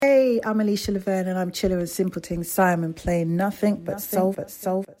I'm Alicia Laverne and I'm chilling with Simpleton Simon playing nothing but soul.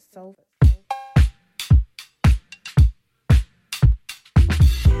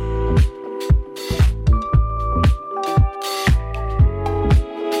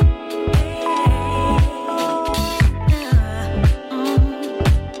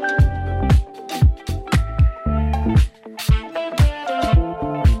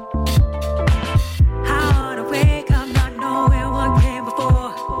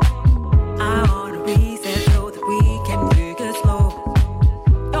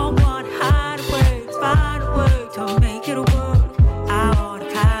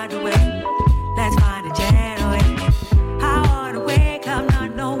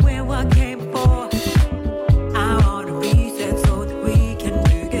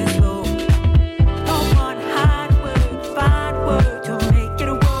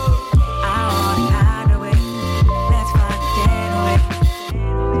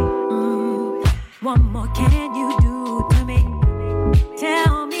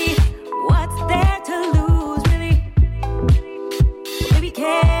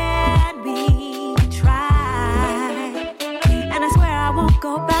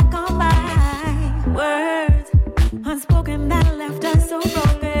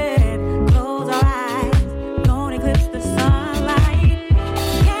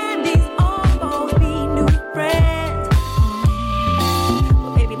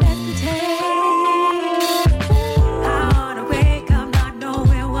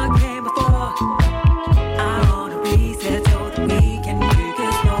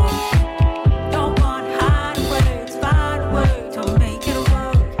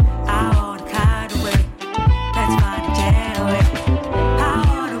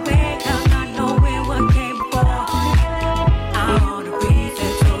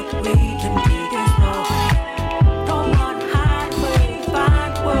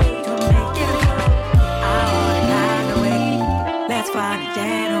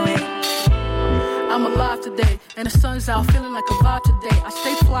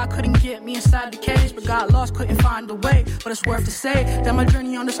 It's worth to say that my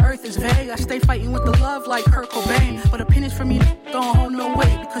journey on this earth is vague. I stay fighting with the love like Kurt Cobain, but opinions from me don't hold no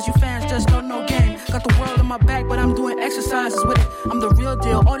weight because you fans just don't know game. Got the world on my back, but I'm doing exercises with it. I'm the real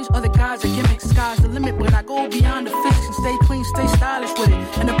deal. All these other guys are gimmicks. Sky's the limit, but I go beyond the physics and stay clean, stay stylish with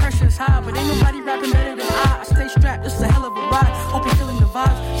it. And the pressure is high, but ain't nobody rapping better than I stay strapped. This is a hell of a ride. Hope you're feeling the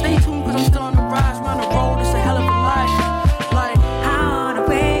vibes. Stay tuned because I'm still on the rise. We're on the road. It's a hell of a life. Like I wanna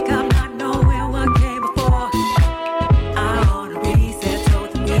wake up.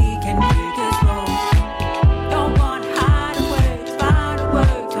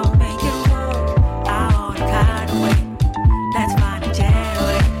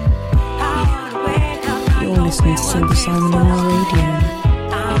 Simple Simon on the radio.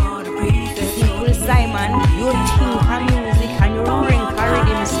 Simple Simon, your king for music and your ring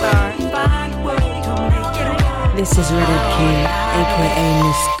carrying star. This is Red King, aka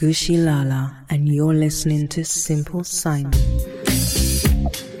Miss Gushy Lala, and you're listening to Simple Simon.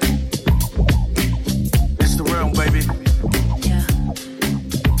 It's the realm, baby. Yeah.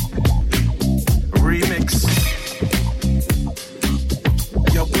 Remix.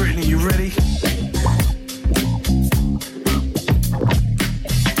 Yo, Brittany, you ready?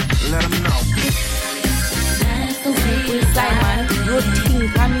 Let them know. Simple Simon, your king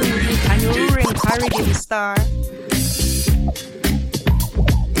for music and your ring carrying star.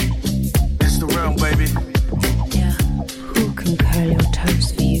 It's the realm, baby. Yeah. Who can curl your toes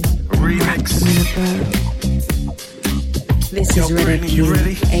for you? Remix. This is Red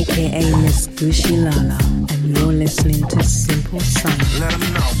King, aka Miss Gushy Lala, and you're listening to Simple Simon. Let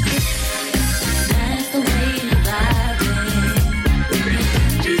them know. That's the way you vibe.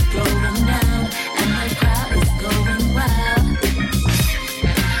 Just going down, and my crowd is going wild.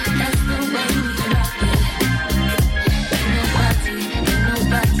 That's the way we rock it. Ain't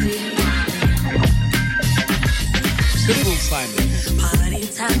nobody. Simple Simon. Party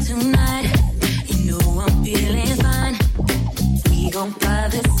time tonight. You know I'm feeling fine. We gon' fire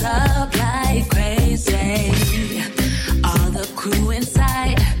this up like crazy. All the crew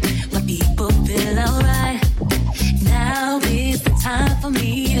inside. My people feel alright. Now is the time for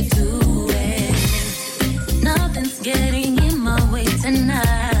me to do it. Nothing's getting in my way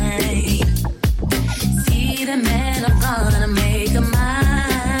tonight. See the man, I'm gonna make a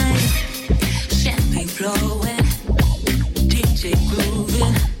mine. Champagne flowing, DJ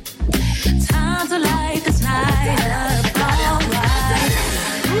grooving. Time to light this night up, alright.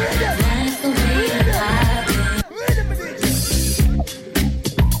 That's the way you vibe.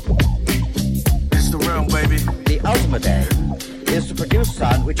 It's the realm, baby. The ultimate aim is to produce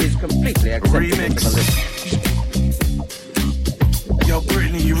sound which is completely acceptable Remix. to the listener. Yo,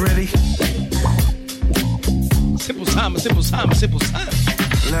 Brittany, you ready? Simple Simon, Simple Simon, Simple Simon.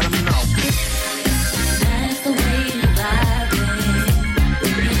 Let them know. That's the way you vibe it.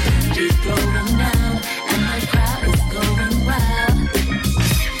 Keep going down, and the crowd is going wild.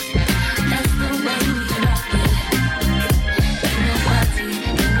 That's the way we rock it.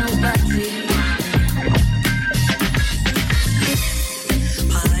 Ain't nobody.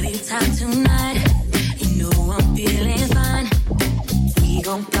 Party time tonight. You know I'm feeling fine. We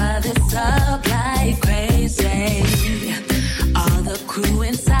gon' fire this up like crazy. All the crew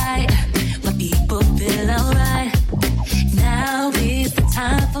inside, my people feel alright. Now is the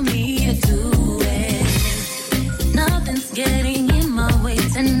time for me to do it. Nothing's getting in my way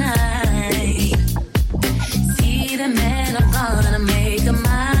tonight. See the man, I'm gonna make a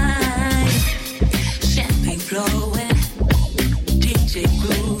mind. Champagne flowing, DJ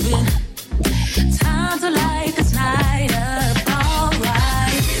grooving. Time to light this night up,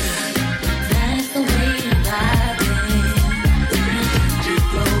 alright. That's the way you vibe it. Keep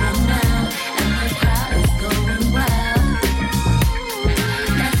going down, and the crowd is going wild.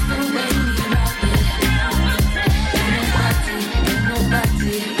 That's the way we rock it. Ain't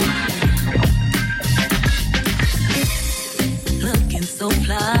nobody. Looking so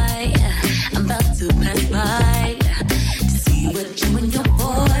fly, I'm about to pass by to see what you and your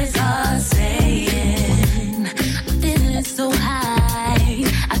boys are saying. I'm feeling so high,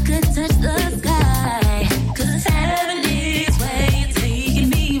 I could touch the sky. 'Cause heaven is where you're taking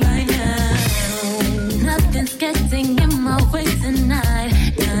me right now. Nothing's getting in my way tonight.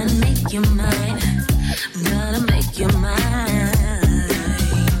 Gonna make you mine. I'm gonna make you mine.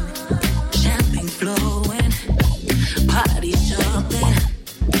 Champagne flowing, party jumping.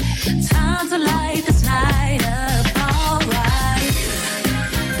 Time to light this night up, alright.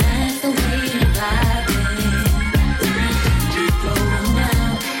 That's the way you vibe it. Keep going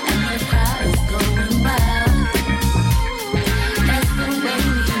down, and the crowd is going wild. That's the way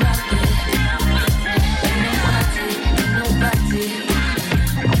we rock it. Ain't nobody.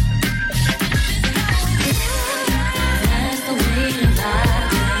 That's the way you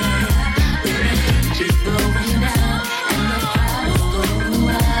vibe it. Keep going down, and the crowd is going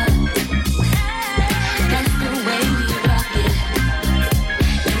wild. That's the way we rock it.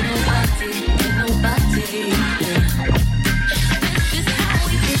 Ain't nobody. This is how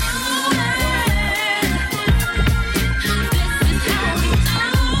we do it. This is how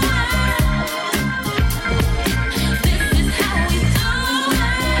we do it. This is how we do it.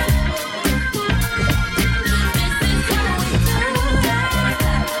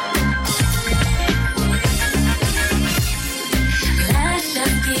 Let's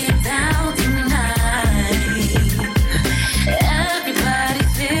just get down tonight.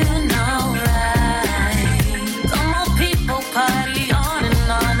 Everybody's feeling alright. Come on, people, party on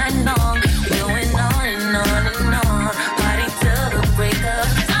and on and on. Going on and on and on. Party till the break of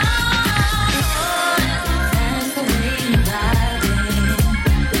dawn. That's the way you vibe it.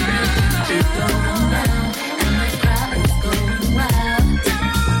 Keep going down, and the crowd is going wild.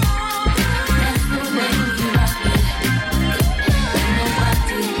 That's the way you rock it. Ain't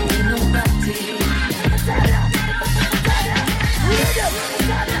nobody. That's the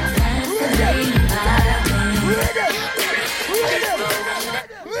way you vibe it.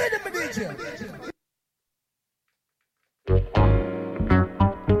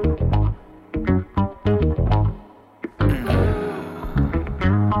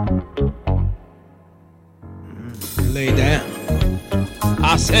 Lay down.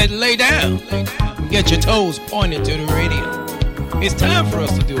 I said lay down. Get your toes pointed to the radio. It's time for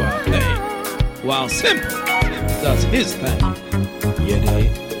us to do our thing, while Simple does his thing. You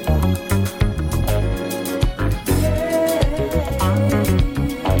dig?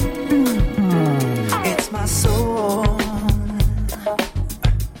 It's my soul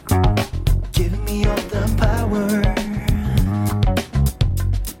giving me all the power.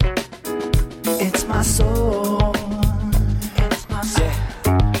 It's my soul. It's my soul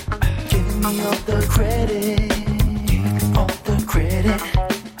giving me all the credit. All the credit.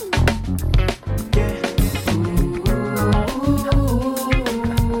 Yeah.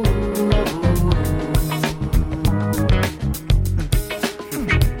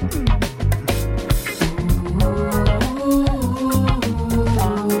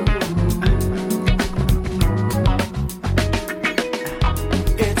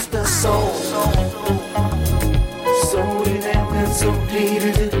 It's the soul. 소리 내는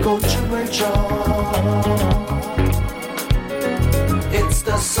소리를 듣고 춤을 춰. It's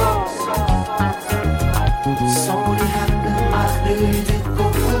the soul. 소리하는 말을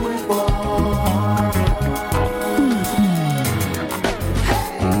듣고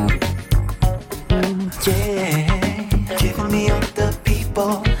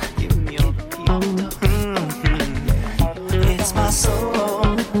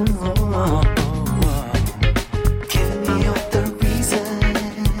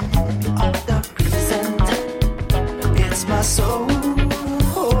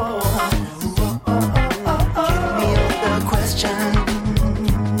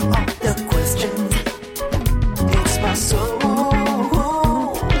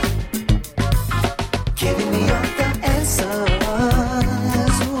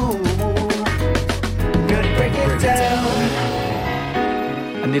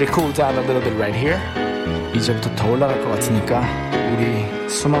I need to cool down a little bit right here. 이제부터 더 올라갈 것 같으니까 우리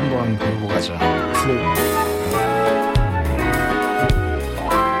숨 한번 고르고 가자. Flute.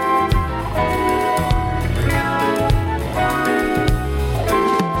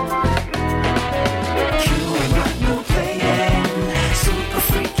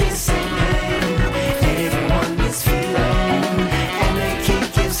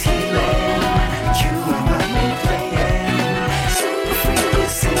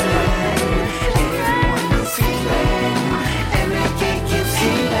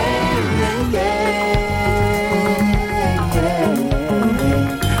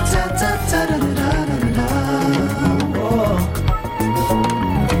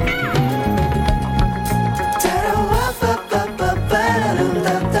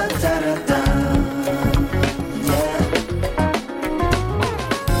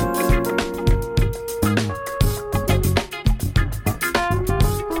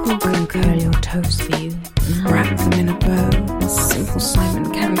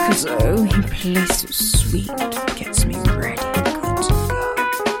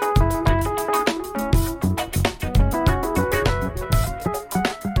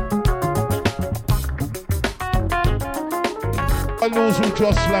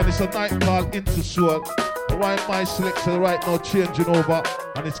 It's a night called Into Soul. Right, my selection right now changing over,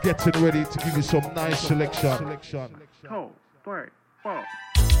 and it's getting ready to give you some nice selection. 2, 3, 4.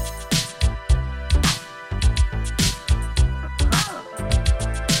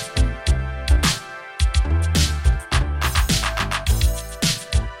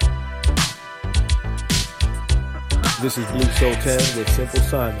 This is Blue Soul 10 with Simple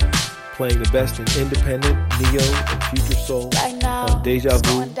Simon, playing the best in independent, neo, and future soul right now, on Deja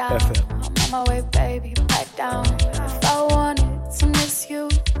Vu FM. I'm on my way, baby, back down. If I wanted to miss you,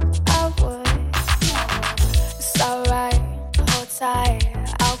 I would. It's alright, hold tight,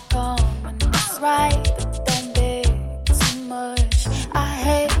 I'll come when it's right. But don't beg too much, I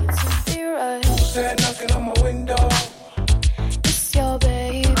hate to be rushed. Who's that knocking on my window? It's your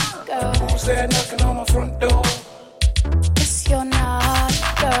baby girl. Who's that knocking on my front door? It's your naughty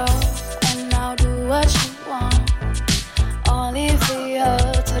girl, and I'll do what you want. Only for you,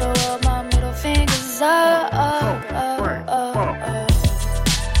 to the world, my middle finger's up.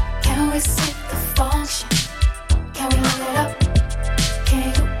 Can we skip the function? Can we live it up? Can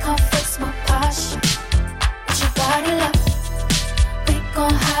you come fix my posture? Put your body up. We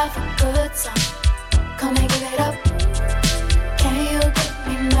gon' have a good time. Come and give it up. Can you get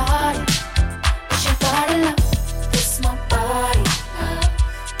me naughty? Put your body up. This my body.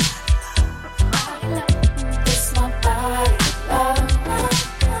 This my body.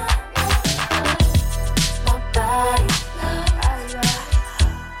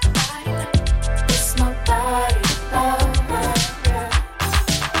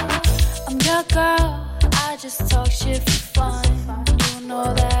 Girl, I just talk shit for fun. You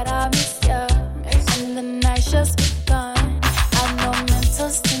know that I miss ya, and the night's just begun. I know mental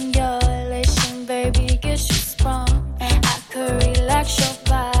stimulation, baby, gets you sprung. I could relax your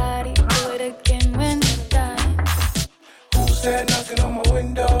body, do it again when you're done. Who's that knocking on my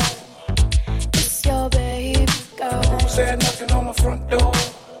window? It's your baby girl. Who's that knocking on my front door?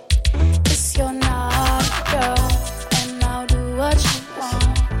 It's your naughty girl, and I'll do what you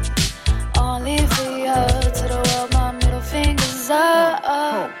want. Only for you, to the world, my middle finger's up.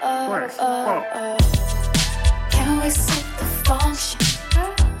 Can we skip the function?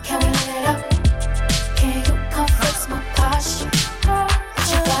 Can we live it up? Can you come fix my posture? Put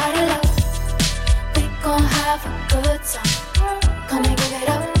your body up. We gon' have a good time. Come and give it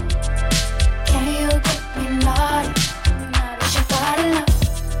up. Can you get me naughty? Put your body up.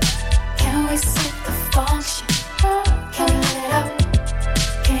 Can we skip the function? Can we live it up?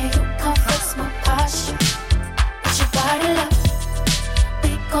 Can you come fix my posture? Put your body up. We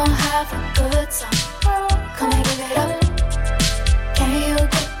gon' have a good time. Come and give it up. Can you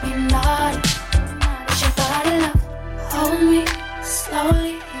get me naughty? Put your body up. Hold me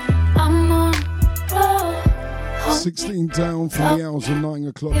slowly. I'm on roll. 16 down from the hours of 9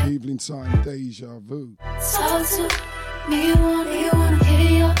 o'clock evening time. Deja Vu. Talk to me, wanna hear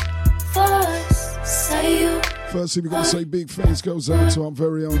your voice. Say you. Firstly, we've got to say big thanks goes out to our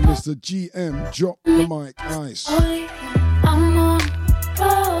very own Mr. GM. Drop the mic, Ice. I'm on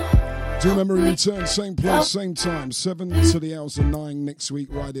roll. Do remember in return, same place, same time, 7 to the hours of 9 next week,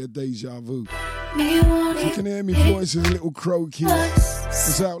 right here, Deja Vu. If you can hear me, voice is a little croaky.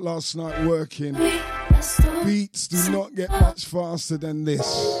 Was out last night working. Beats do not get much faster than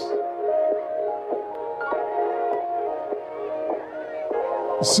this.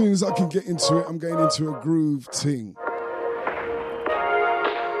 As soon as I can get into it, I'm getting into a groove ting.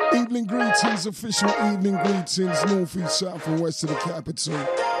 Evening greetings, official evening greetings, north, east, south and west of the capital.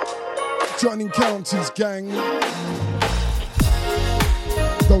 Joining counties, gang.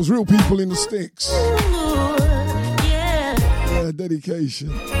 Those real people in the sticks. Yeah,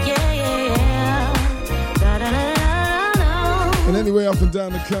 dedication. And anyway, up and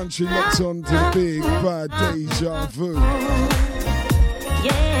down the country, locked on to the big bad Deja Vu.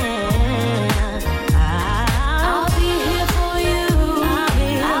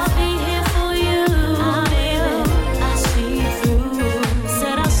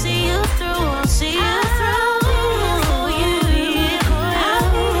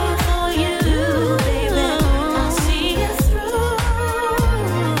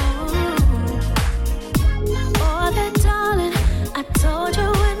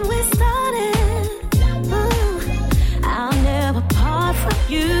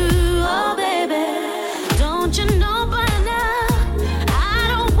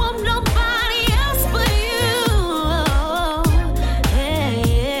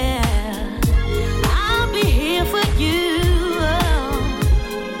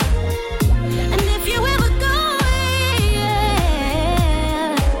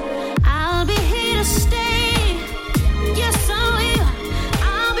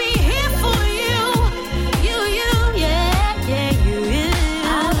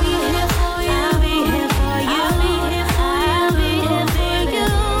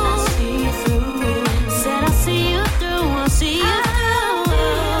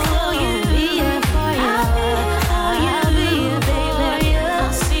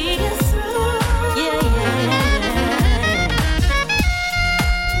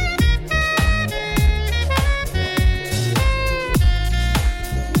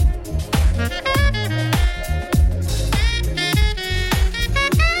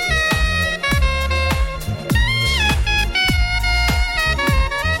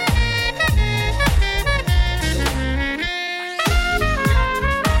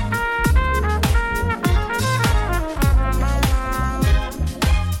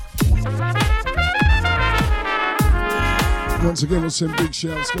 Once again, we'll send big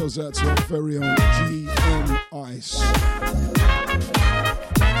shouts goes out to our very own GM Ice.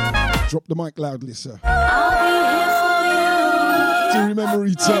 Drop the mic loudly, sir. Do remember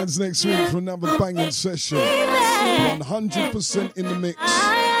he returns next week for another banging session. 100% in the mix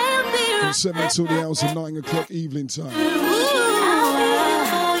from 7 till the hours of 9 o'clock evening time.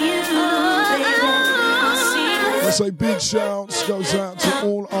 Let's say big shouts goes out to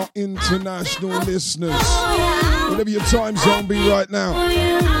all our international listeners. Whatever your time zone be right now.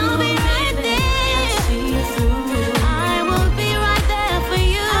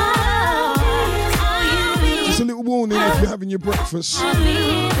 Just a little warning if you're having your breakfast. You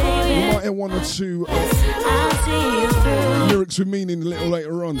might hear one or two lyrics with meaning a little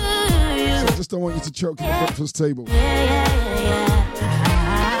later on. So I just don't want you to choke at the breakfast table.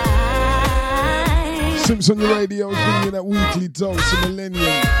 Simps on your radio is bringing you that weekly dose of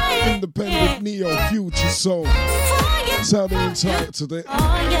Millennium, independent, neo, future soul. That's how they're entitled to it.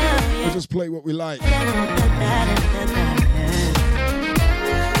 We just play what we like.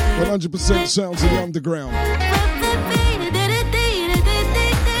 100% sounds of the underground.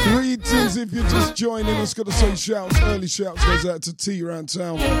 Greetings if you're just joining us. Gotta say shouts, early shouts goes out to T around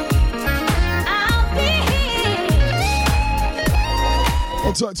town.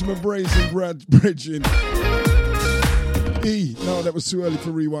 I'll talk to my brazen Bridging. E, no, that was too early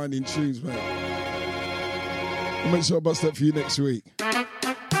for rewinding tunes, mate. I'll make sure I bust that for you next week. God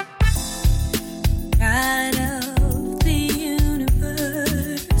of the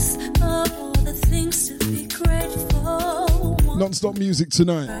universe, all the things to be grateful. Non-stop music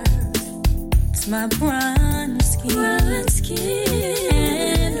tonight. It's my brown skin,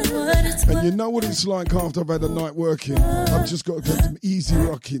 what it's and you know what it's like after I've had a night working. I've just got to get some easy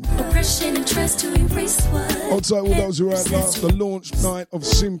rocking. Oppression and trust to embrace what. Also, all those who are at the launch night of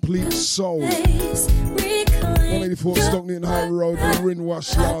Simply Soul. 184 Stockton High Road, the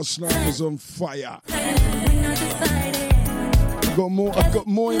Rinwash last night was on fire. I've got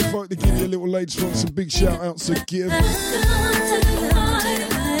more info to give you a little later on. Some big shout outs to give.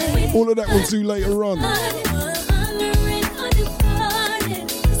 All of that we'll do later on.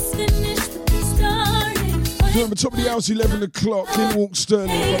 Remember, top of the house, 11 o'clock, in walk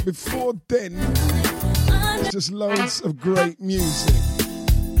Sterling. But before then, it's just loads of great music.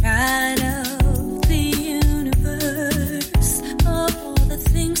 God of the universe, all the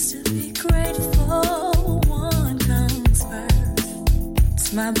things to be grateful. One comes first.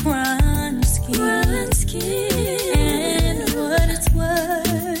 It's my brown skin, and what it's worth.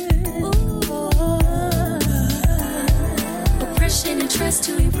 Oppression and trust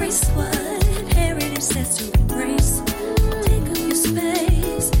to embrace. embrace what heritage says to embrace. Take up your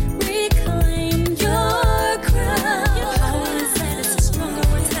space, reclaim your crown. Your power inside us is stronger,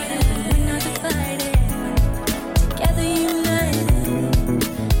 we're tighter, we're not divided. Together united,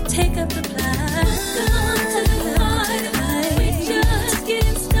 take up the block. Come to the heart, we're just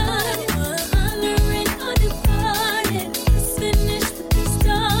getting started. We're honoring undeparted. Let's finish what we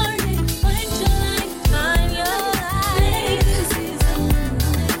started. Find your life, find your legacies.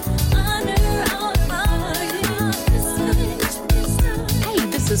 Honor our party. Let's finish what we started. Hey,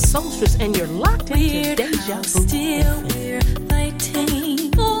 this is Solstice, and you're locked into Deja Vu. Still we're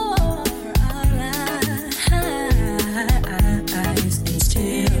fighting for our lives, and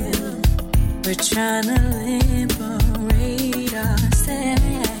still we're trying to liberate ourselves.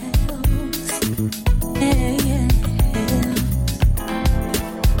 Yeah.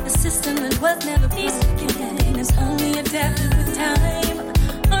 A system that was never peaceful again is only adapted with time,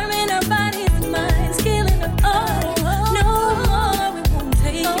 harming our bodies and minds, killing our all. No more, we won't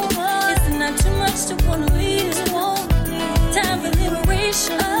take it. It's not too much to want to eat. Time for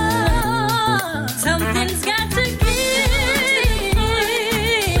liberation. Something's got to give.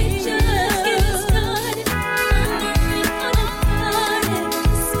 Just get started. Honoring undeparted.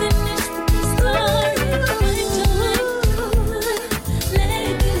 Let's finish what we started. Find your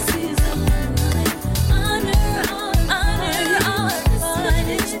legacies of life. Honor our parties.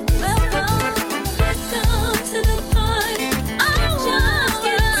 Welcome to the party. Just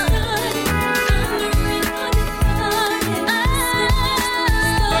get started. Honoring undeparted.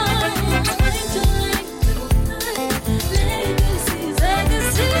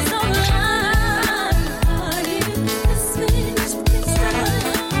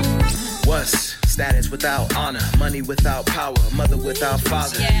 What's status without honor, money without power, mother without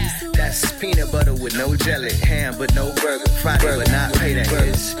father? That's peanut butter with no jelly, ham but no burger, Friday but not pay, that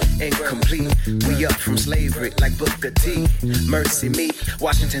is incomplete. We up from slavery like Booker T. Mercy me,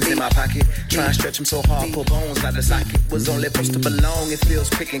 Washington's in my pocket. Try and stretch them so hard, pull bones out the socket. Was only supposed to belong, it feels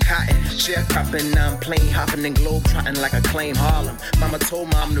picking cotton. Sharecropping, I'm plane hopping and globe trotting like I claim Harlem. Mama told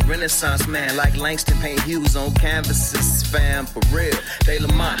me I'm the Renaissance man, like Langston paint hues on canvases, fam, for real. De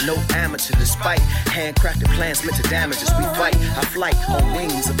Lamont, no amateur, despite handcrafted plans meant to damage us. We fight, I flight on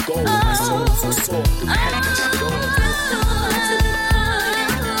wings of gold. My soul's a sword through heavens and gold.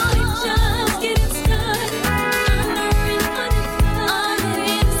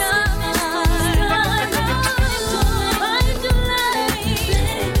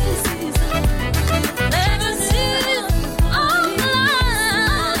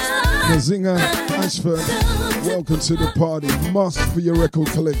 Zinger Ashford, welcome to the party. Must for your record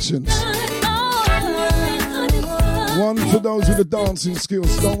collections. One for those with the dancing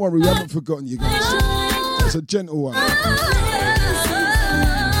skills. Don't worry, we haven't forgotten you guys. It's a gentle one.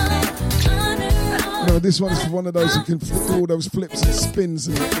 No, this one's for one of those who can do all those flips and spins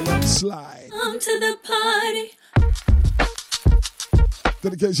and slide. Come to the party.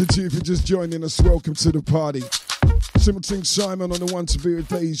 Dedication to you for just joining us. Welcome to the party. Simulting Simon on the one to be with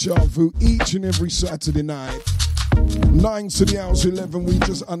Deja Vu each and every Saturday night. 9 to the hours 11, we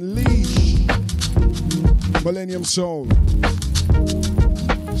just unleash Millennium Soul.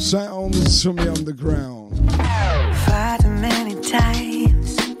 Sounds from the underground. Far too many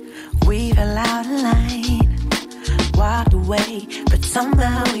times we fell out of line, walked away, but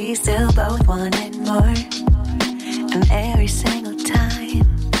somehow we still both wanted more. And every single time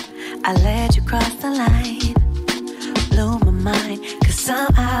I let you cross the line, blew my mind, cause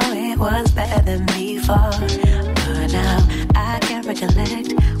somehow it was better than before. But now I can't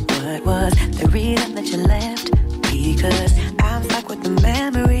recollect what was the reason that you left, because I'm stuck with the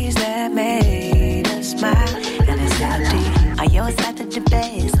memories that made us smile. And it's empty, I always like to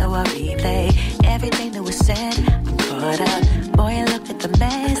debate, so I replay everything that was said. I'm caught up, boy, look at the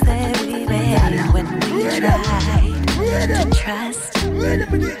mess that we made when we tried to trust,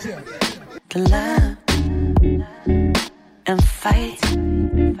 to love and fight,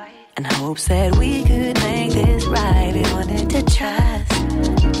 and hopes that we could make this right. We wanted to trust,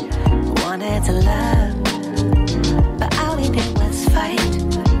 wanted to love, but all we did was fight.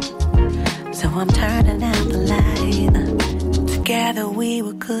 So I'm turning out the light. Together we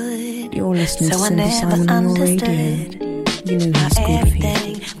were good. You're listening so to I Simple never Simon on your radio. understood You know how he's good for you.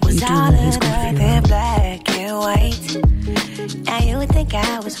 everything was You do all know he's good for about you. in black and white. Now you would think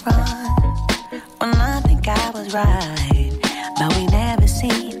I was wrong when I think I was right, but we never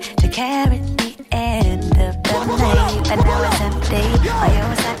seemed to care at the end of the night. But now it's empty. I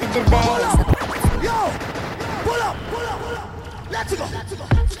always like to debate. Yo, pull up. Let's go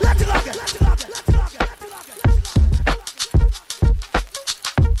again.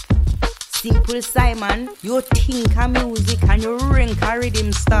 Simple Simon, you think of music and you rank a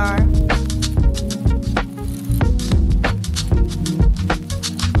rhythm star.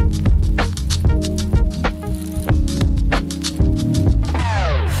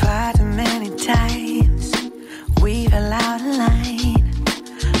 Far too many times we fell out of line,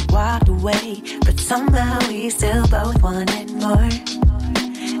 walked away, but somehow we still both wanted more.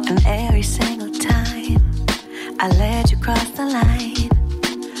 And every single time I let you cross the line,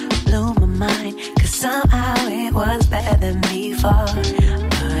 blew my mind, cause somehow it was better than before.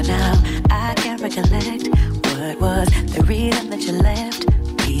 But now I can't recollect what was the reason that you left,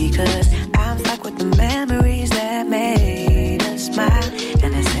 because I'm stuck with the memories that made us smile.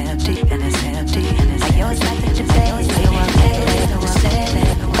 And it's empty, and it's empty, and it's empty. I always like to debate, so I'm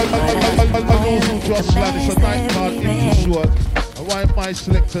It's a night card into short. And why my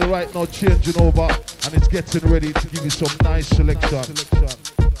selector right now changing over, and it's getting ready to give you some nice selection.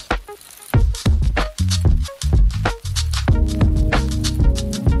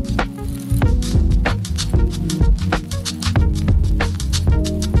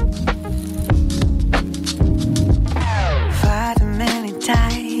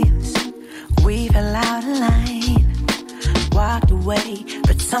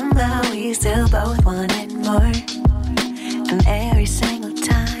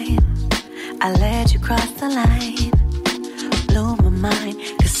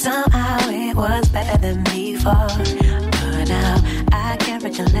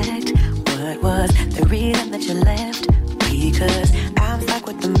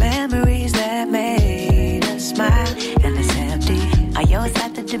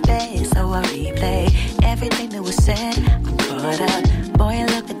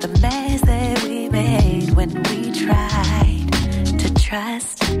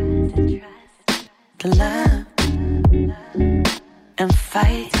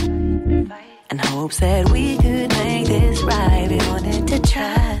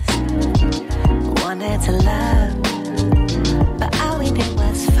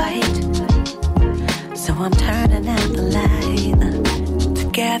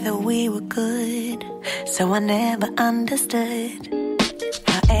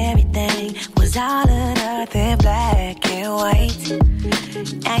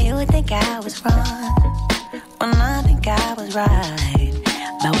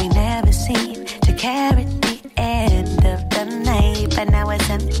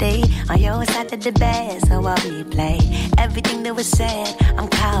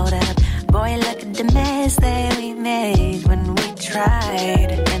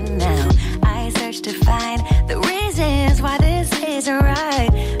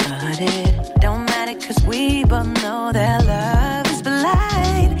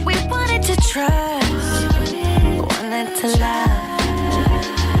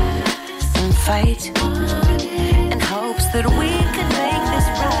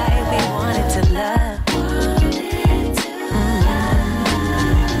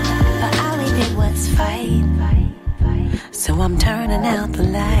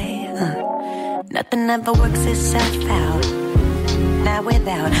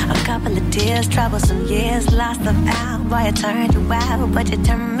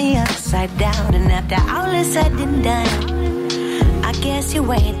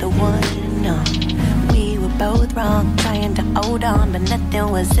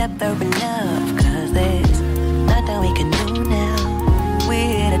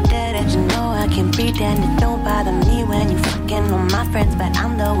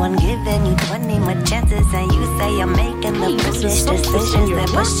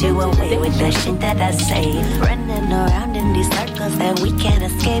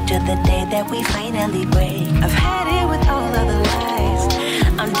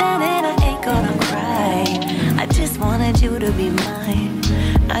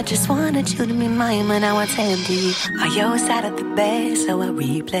 70. I always out of the bed, so I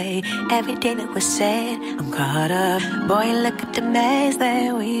replay every day that was said. I'm caught up. Boy, look at the mess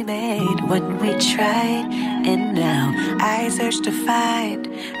that we made when we tried. And now I search to find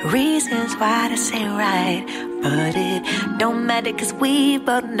reasons why to say right. But it don't matter, cause we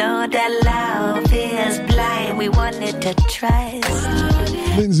both know that love is blind. We wanted to trust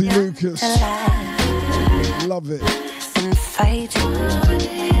Lindsay Lucas. Love it. And fight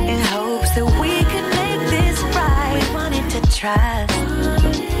in hopes that we could make this right. We wanted to trust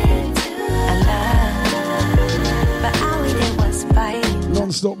and love, but all we did was fight.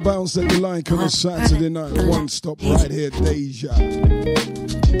 Non-stop bounce that you like on a Saturday night. One stop right here, Deja.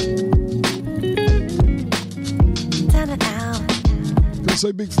 Turn it down. Gonna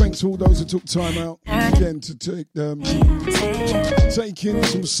say big thanks to all those who took time out. again to take in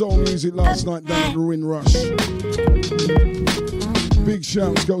some soul music last night down at the Windrush. Big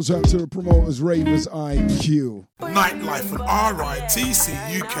shout goes out to the promoters Ravers IQ. Nightlife and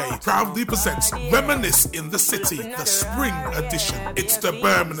RITC UK proudly presents Reminisce in the City, the spring edition. It's the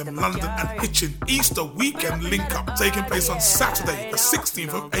Birmingham, London and Hitchin Easter weekend link-up taking place on Saturday, the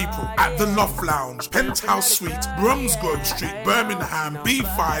 16th of April at the Loft Lounge, Penthouse Suite, Bromsgrove Street, Birmingham,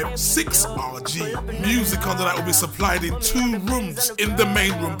 B5 6RG. Music on the night will be supplied in 2 rooms. In the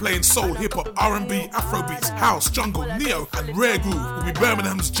main room playing soul, hip-hop, R&B, Afrobeats, house, jungle, neo and rare groove will be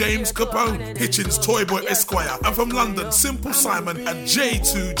Birmingham's James Capone, Hitchin's Toyboy Esquire, and from London, Simple Simon and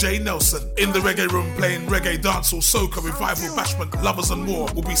J2J Nelson. In the reggae room playing reggae, dancehall, soca, revival, bashment, lovers and more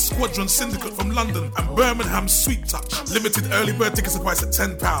will be Squadron Syndicate from London and Birmingham's Sweet Touch. Limited early bird tickets are priced at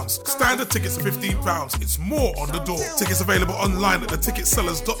 £10. Standard tickets are £15. It's more on the door. Tickets available online at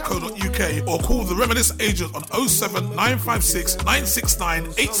theticketsellers.co.uk or call the Reminisce agent on 07956 969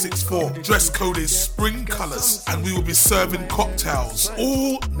 864. Dress code is spring colours and we will be serving cocktails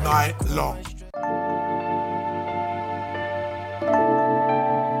all night long.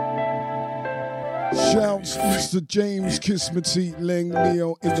 Shouts Mr. James Kismati Leng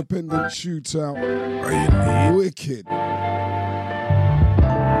Neo Independent Shootout. Wicked.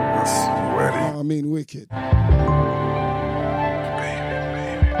 I mean wicked.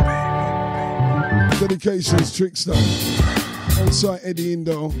 Dedications Trickster. On site Eddie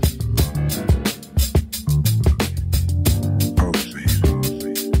Indo.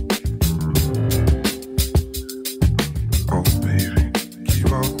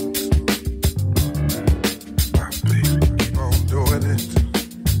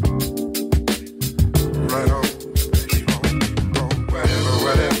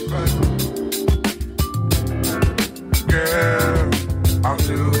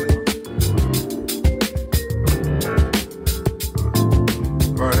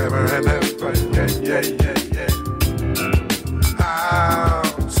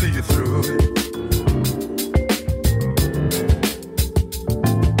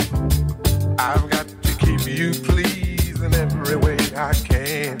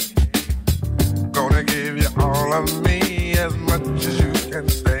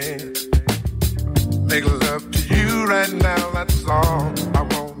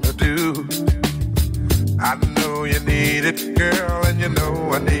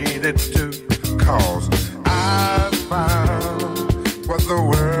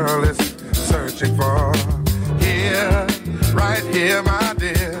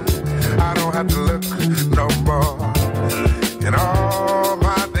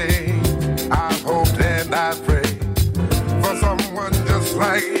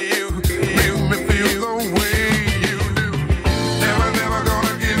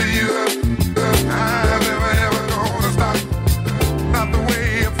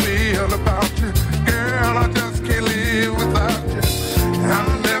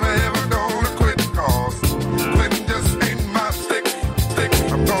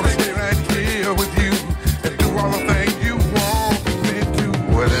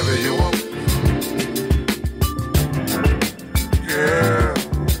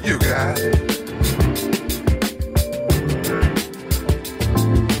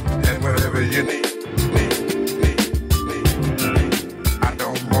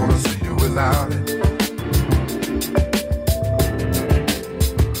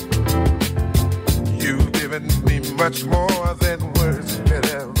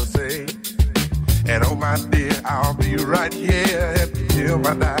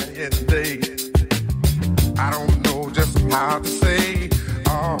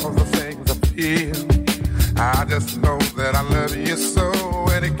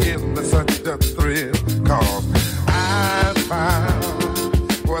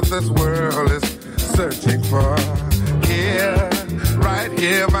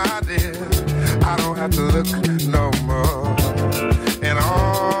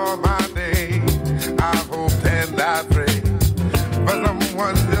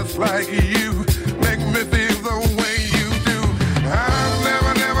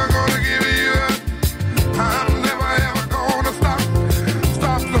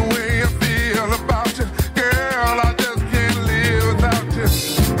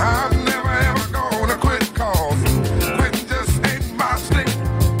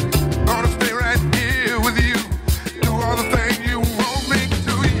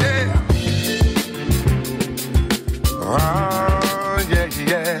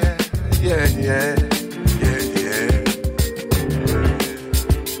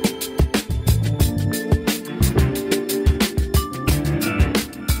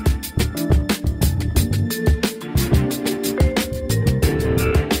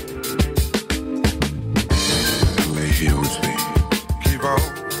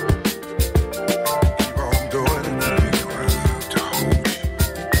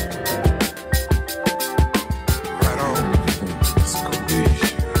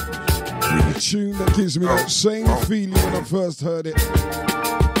 tune that gives me that same feeling when I first heard it.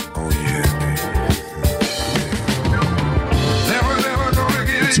 Oh yeah, never gonna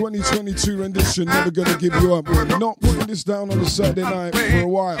get it. 2022 rendition, never gonna give you up. We're not putting this down on a Saturday night for a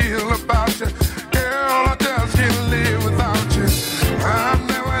while. About you. Girl, I just can't live without you. I'm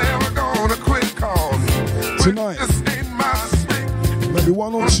never ever gonna quit cause tonight. Maybe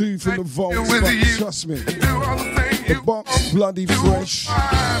one or two from the vault, but trust me, the box bloody fresh,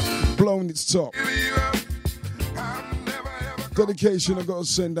 blowing its top. Dedication I gotta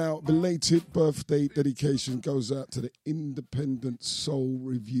send out, belated birthday dedication goes out to the Independent Soul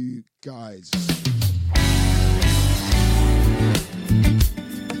Review guys.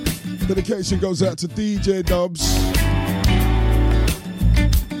 Dedication goes out to DJ Dubs,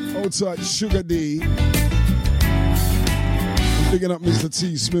 old tight Sugar D. Picking up Mr.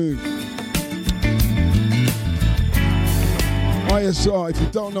 T Smooth. ISR, if you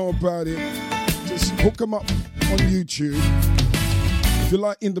don't know about it, just hook them up on YouTube. If you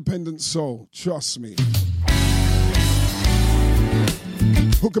like independent soul, trust me.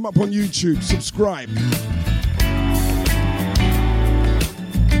 Hook them up on YouTube, subscribe.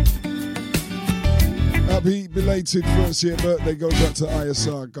 Happy belated first year birthday goes out to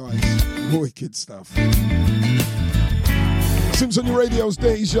ISR guys. Wicked stuff. Sims on your radio's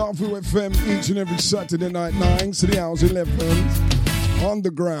Deja Vu FM each and every Saturday night, 9 to the hours 11.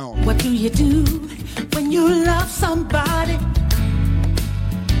 Underground. What do you do when you love somebody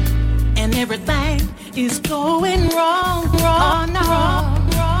and everything is going wrong?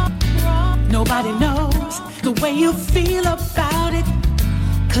 Nobody knows the way you feel about it,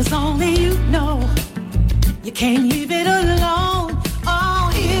 'cause only you know. You can't leave it alone. Oh,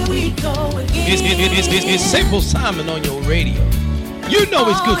 here we go again. It's Simple Simon on your radio. You know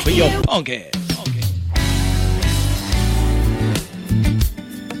it's good for your punk ass.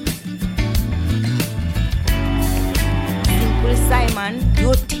 Simple Simon,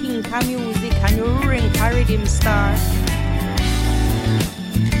 you think her music and you ring her rhythm star.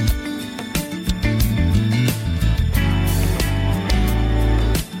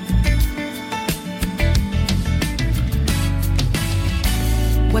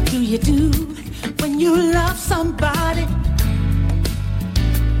 What do you do when you love somebody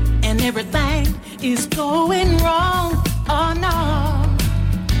and everything is going wrong? Oh no,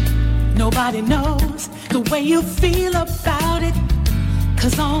 nobody knows the way you feel about it,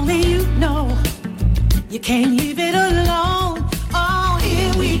 'cause only you know. You can't leave it alone. Oh,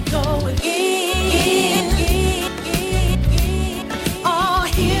 here we go again. Oh,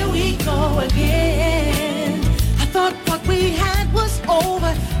 here we go again. I thought what we had was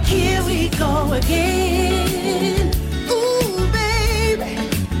over. Here we go again. Ooh, baby.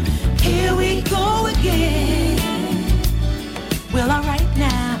 Here we go again. Well, all right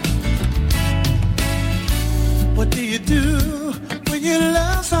now. What do you do when you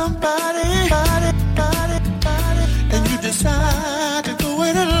love somebody and you decide to go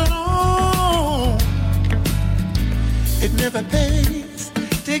it alone? It never pays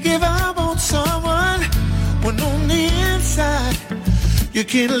to give up on someone when on the inside you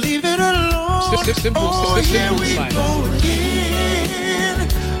can't leave it alone. Simple, here we go again.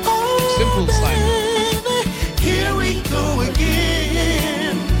 Oh, simple, baby, here we go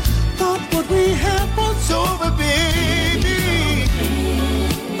again. Thought what we had was over, baby.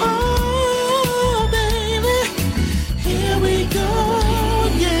 Oh, baby, here we go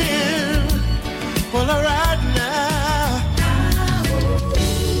again. Well, all right now.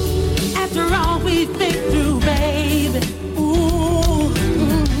 After all we've been through, baby.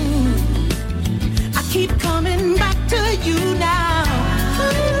 Keep coming back to you now.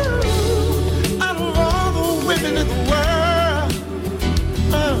 Ooh, out of all the women in the world,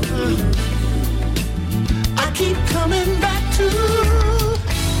 I keep coming back to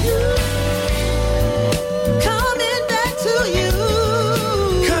you. Coming back to you.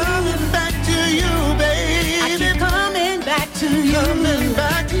 Coming back to you, baby. I keep coming back to you. Coming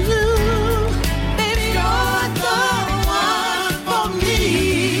back to you. Baby, you're the one for me.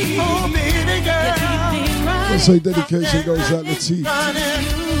 Oh, baby girl. Let's say dedication goes out to T.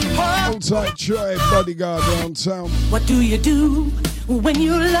 Hold tight, Troy, bodyguard around town. What do you do when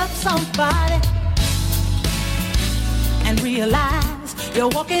you love somebody and realize you're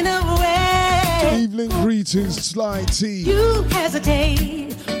walking away? Evening greetings, Sly T. You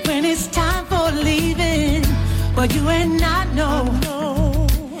hesitate when it's time for leaving, but you and I know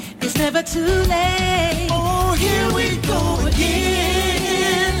it's never too late. Oh, here we go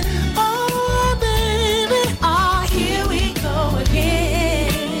again. Oh, baby. Oh, here we go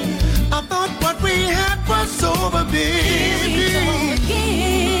again. I thought what we had was over, baby. Here we go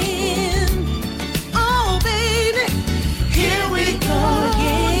again.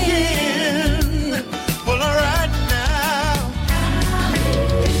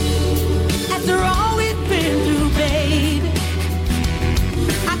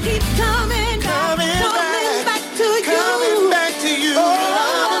 keep coming back to you. Coming back to you.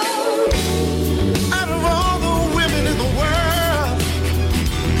 Out of all the women in the world,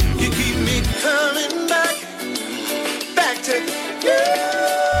 you keep me coming back to you.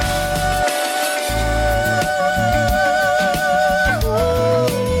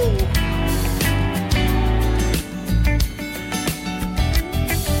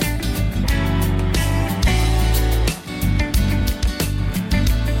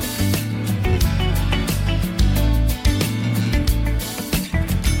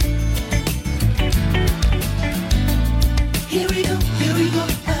 Here we go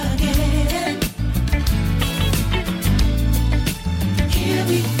again. Here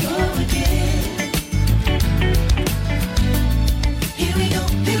we go again. Here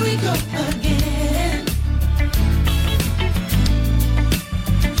we go again.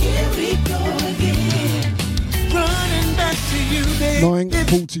 Here we go again. Running back to you, baby.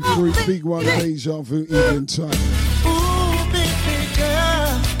 9:43, big one, Deja Vu, evening time. Ooh, baby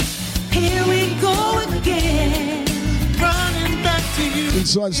girl. Here we go again. Running back to you.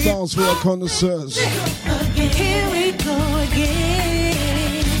 Inside Styles for our connoisseurs. Here we go again.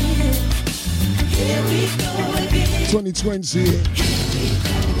 Here we go again. 2020,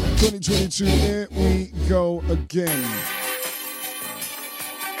 2022, here we go again.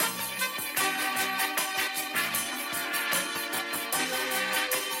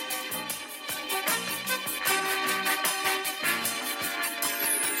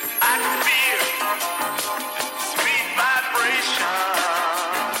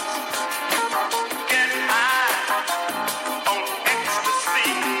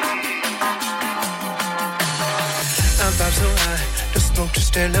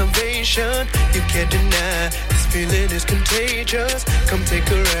 Elevation, you can't deny this feeling is contagious. Come take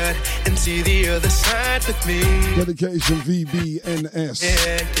a ride and see the other side with me. Dedication VBNS.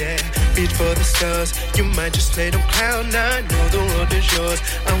 Yeah, reach for the stars. You might just lay on cloud nine. Know the road is yours.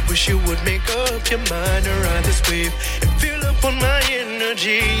 I wish you would make up your mind around this wave and fill up on my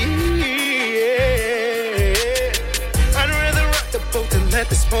energy. Yeah. I'd rather rock the boat than let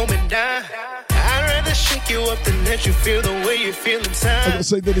this moment die. I'd rather shake you up than let you feel the way you feel inside. I gotta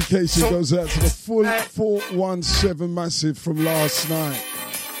say, dedication goes out to the full 417 massive from last night.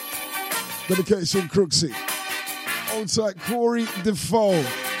 Dedication Crooksy. Old tight Corey Defoe.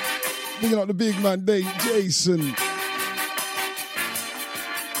 Picking up the big man, Dave Jason.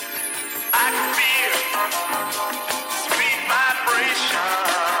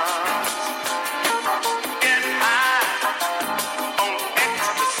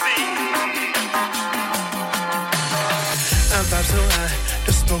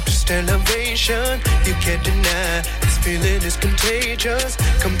 Elevation, you can't deny this feeling is contagious.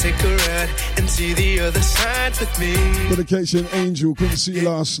 Come take a ride and see the other side with me. Dedication Angel, couldn't see you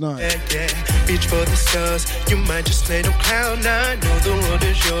last night. Yeah, reach for the stars. You might just lay on cloud nine. Know the road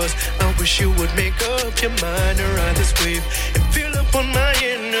is yours. I wish you would make up your mind around this wave and fill up on my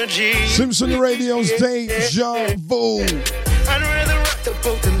energy. Simpson Radio's Deja Vu. I'd rather rock the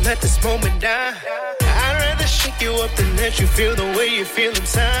boat than let this moment die. I'd rather shake you up than let you feel the way you feel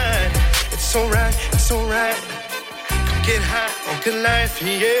inside. It's alright, it's alright. Get high on good life,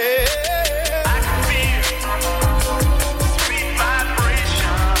 yeah. I can feel sweet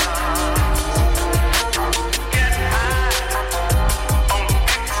vibrations. Get high on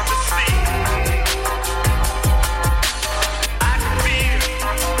ecstasy. I can feel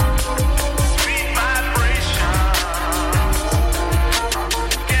sweet vibrations.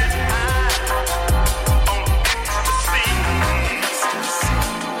 Get high on ecstasy.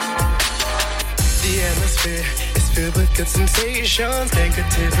 The atmosphere is filled with good sensations,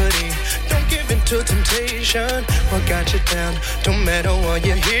 negativity. Don't give in to temptation. What got you down? Don't matter while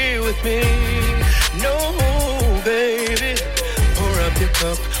you're here with me. No, baby. Pour up your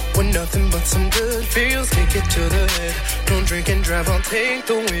cup with nothing but some good feels. Take it to the head. Don't drink and drive, I'll take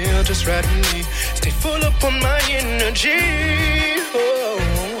the wheel. Just ride with me. Stay full up on my energy. Oh,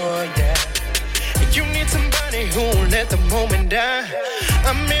 yeah. You need somebody who won't let the moment die.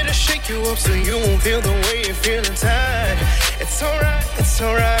 I'm here to shake you up so you won't feel the way you feel inside. It's alright, it's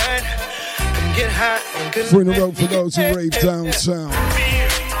alright. Come get high and good. Free the road for those who rave downtown. I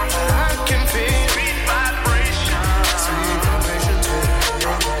can feel sweet vibrations. Sweet vibrations.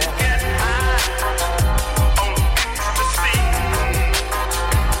 Get high on ecstasy.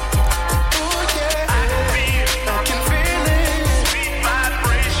 Oh yeah. I can feel it. Sweet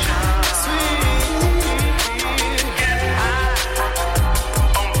vibrations. Sweet. Get high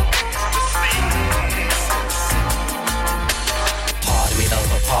on ecstasy.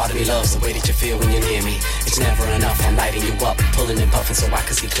 Part of me loves the way that you feel when you're near me. It's never enough, I'm lighting you up, pulling and puffing so I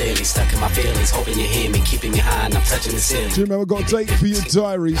can see clearly. Stuck in my feelings, hoping you hear me, keeping me high and I'm touching the ceiling. Do you remember got a date for your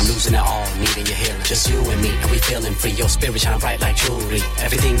diaries? I'm losing it all, needing your healing. Just you and me, and we feeling free. Your spirit shine bright like jewelry.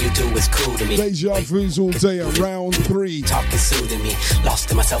 Everything you do is cool to me. Deja Vu's all day at round 3. Talking soothing me,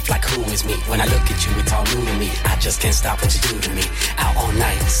 lost in myself like who is me? When I look at you, it's all new to me. I just can't stop what you do to me. Out all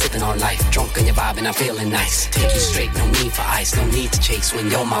night, sipping on life, drunk on your vibe and I'm feeling nice. Take you straight, no need for ice, no need to chase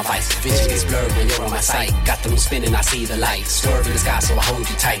when you're my vice. Vision gets blurred when you're on my sight. Got the moon spinning, I see the light. Swerve in the sky, so I hold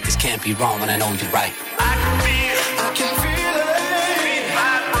you tight. This can't be wrong when I know you're right. I can feel it.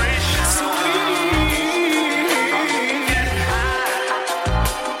 Vibration.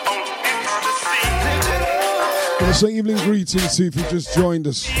 I want to say evening greetings to you if you just joined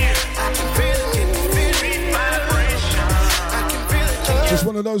us. Just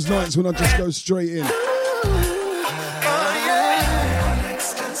one of those nights when I just go straight in.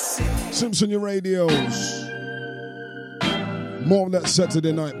 Simpson your radios. More of that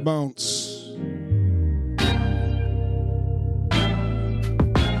Saturday night bounce.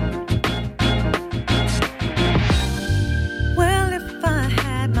 Well, if I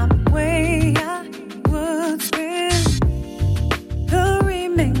had my way, I would spend the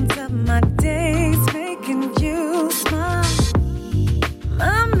remains of my days making you smile.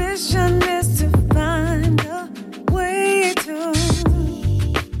 My mission is to find a way to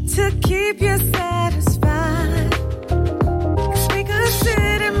keep you satisfied. 'Cause we could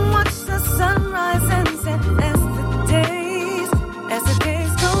sit and watch the sunrise and set as the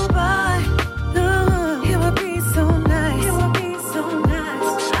days go by. It would be so nice. It would be so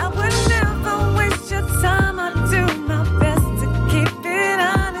nice. I would never waste your time. I do my best to keep it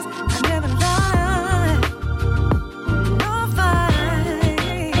honest. I never lie. No fight.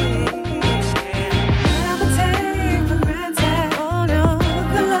 Never take for granted. Oh no,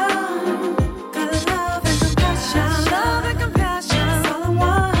 the love and compassion. Love and compassion. All in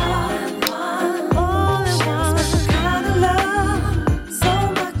one. All in one. Special kind of love. So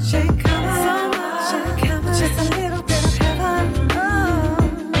much ain't coming. So much ain't coming. Just a little bit of heaven.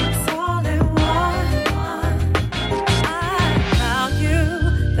 It's all in one. I value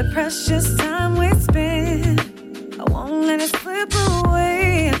the precious time we spend. I won't let it slip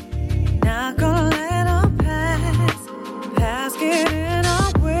away. Not gonna let our past get in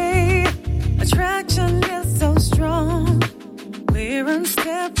our way. Attraction is so strong. We're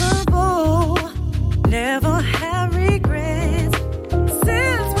inseparable. Never have regrets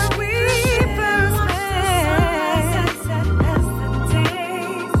since when we first met.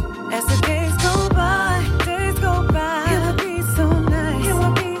 As the days go by, it would be so nice. It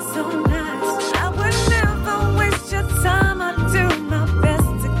would be so nice. I would never waste your time. I do my best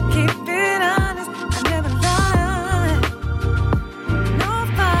to keep it honest. I never lie. No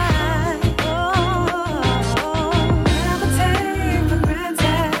fight. Never take for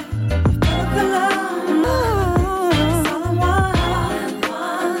granted. Full of love. It's all in one.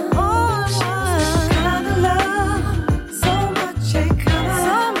 All in one. Kind of love. So much ain't coming.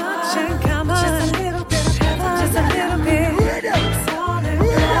 So much ain't coming. Just a little bit of heaven. Just a little bit. It's all in one.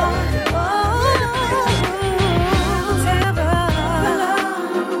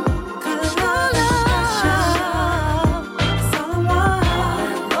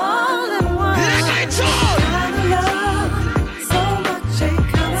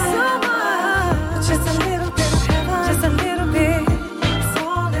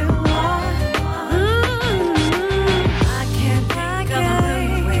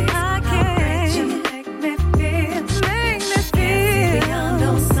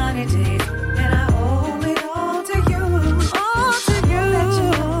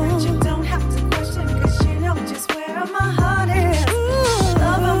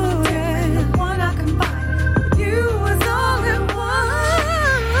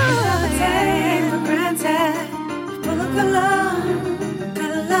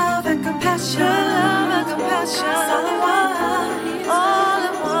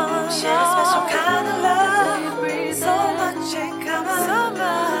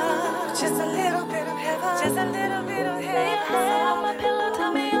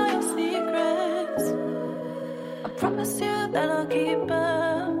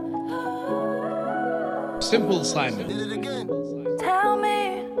 Simple Simon. Tell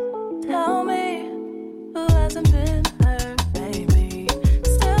me, who hasn't been hurt, baby?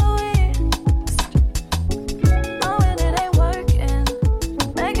 Still we, knowing it ain't working,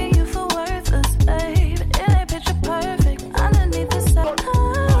 making you feel worthless, babe. It ain't picture perfect underneath the sun.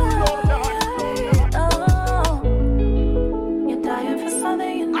 Oh, you're dying for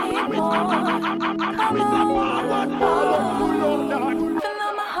something you need more. Come on, even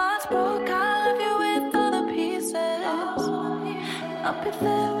though my heart's broke, I love you with all the pieces. Up in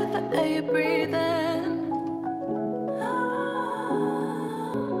there with the air you're breathing.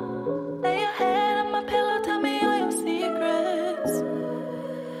 Lay your head on my pillow, tell me all your secrets.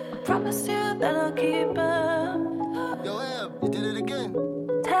 I promise you that I'll keep them. Yo, Em, you did it again.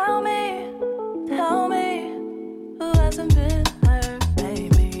 Tell me, who hasn't been hurt,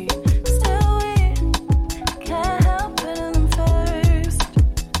 baby? Still we can't help putting them first.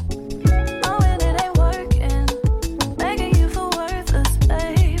 Oh, and it ain't working, making you feel worthless,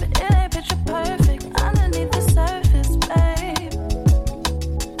 babe. It ain't picture perfect underneath the surface, babe.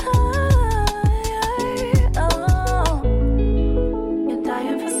 You're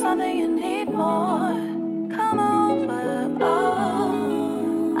dying for something, you need more. Come over,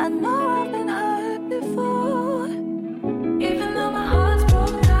 I know I've been hurt before. Even though my heart's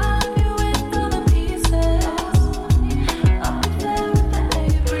broke, I'll leave you with all the pieces. Up there with the air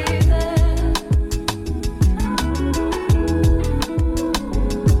you're breathing.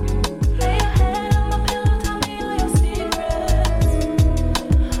 Lay your head on my pillow, tell me all your secrets.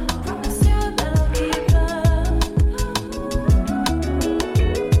 I promise you that I'll keep them.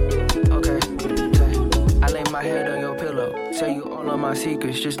 Okay, I lay my head on your pillow, tell you all of my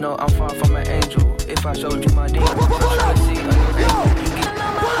secrets. Just know I'm far from an angel. If I showed you my demons, I'm trying to see a new angle.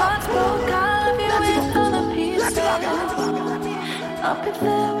 My heart's broke, I'll leave you with all the pieces. Up in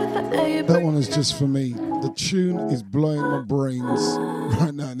there with the air. That one is just for me. The tune is blowing my brains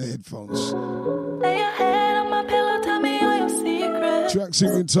right now in the headphones. Lay your head on my pillow, tell me all your secrets. Track's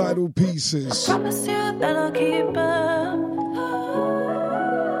entitled Pieces. Promise you that I'll keep them.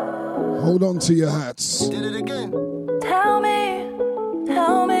 Hold on to your hats. Did it again. Tell me,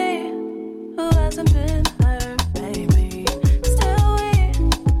 who hasn't been hurt, baby? Still we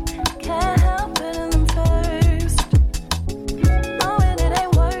can't help putting them first. Oh, and it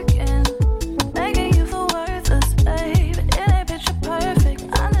ain't working, making you feel worthless, babe. It ain't picture perfect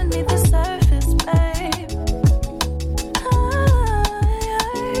underneath the surface, babe.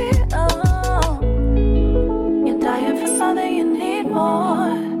 You're dying for something, you need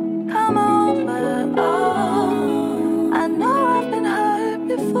more. Come over, I know I've been hurt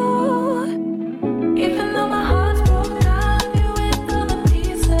before. Even though my heart's broke, I'll leave you with all the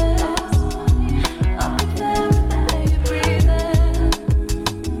pieces. Up there with the air you're breathing.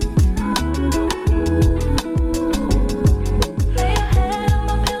 Lay your head on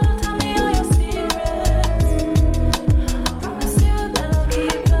my pillow, tell me all your secrets. I promise you that I'll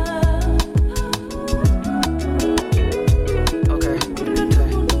keep them. Okay,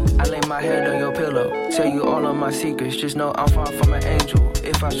 I lay my head on your pillow, tell you all of my secrets. Just know I'm far from an angel.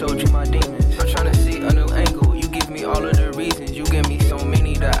 If I showed you my demons, I'm trying to see a new angle. You give me all of the reasons, you give me so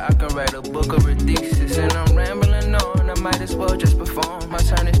many that I can write a book of ridiculous. And I'm rambling on, I might as well just perform. I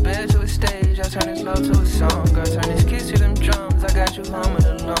turn this bed to a stage, I turn this love to a song. I turn this kiss to them drums, I got you humming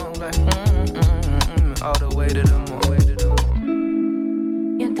along like all the way to the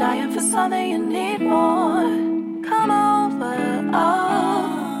moon. You're dying for something, you need more. Come over,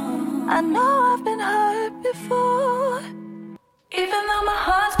 I know I've been hurt before. Even though my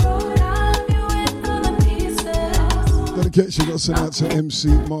heart's broke, I'll leave you with all the pieces. Dedication got sent out to MC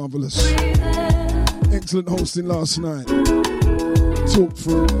Marvelous. Excellent hosting last night. Talk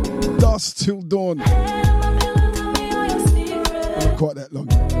through dusk till dawn. Not quite that long.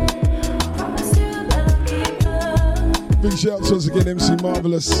 Big shout out to us again, MC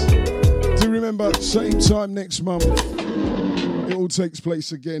Marvelous. Do remember, same time next month. It all takes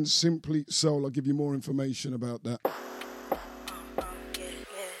place again, Simply Soul. I'll give you more information about that.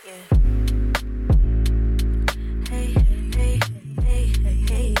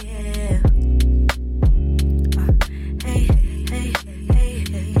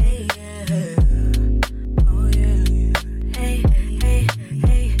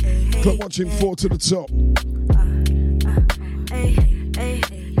 Clock watching 4 to the top.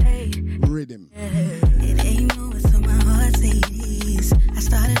 Rhythm. It ain't moving, so my heart says I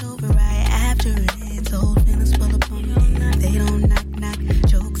started over right after it. Old feelings full upon me. They don't knock,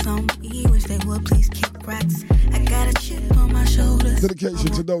 jokes on me. Wish they would please kick rocks. I got a chip on my shoulders.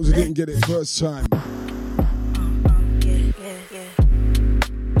 Dedication to those who didn't get it first time.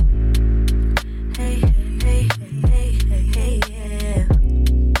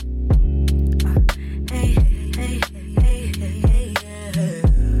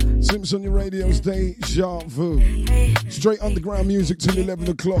 On your radio's Deja Vu. Straight underground music till 11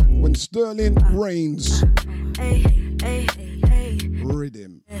 o'clock when Sterling reigns.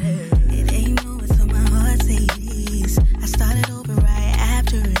 Rhythm. It ain't moving, so my heart says I started over right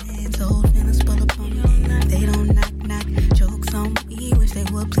after it. Old feelings full upon me. They don't knock, jokes on me. Wish they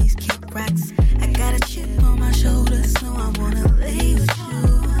would please kick rocks. I got a chip on my shoulder, so I wanna lay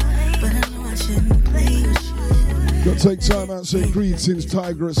take time out, say greetings,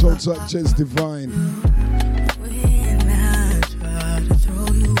 Tigress, hold tight, Jez Divine.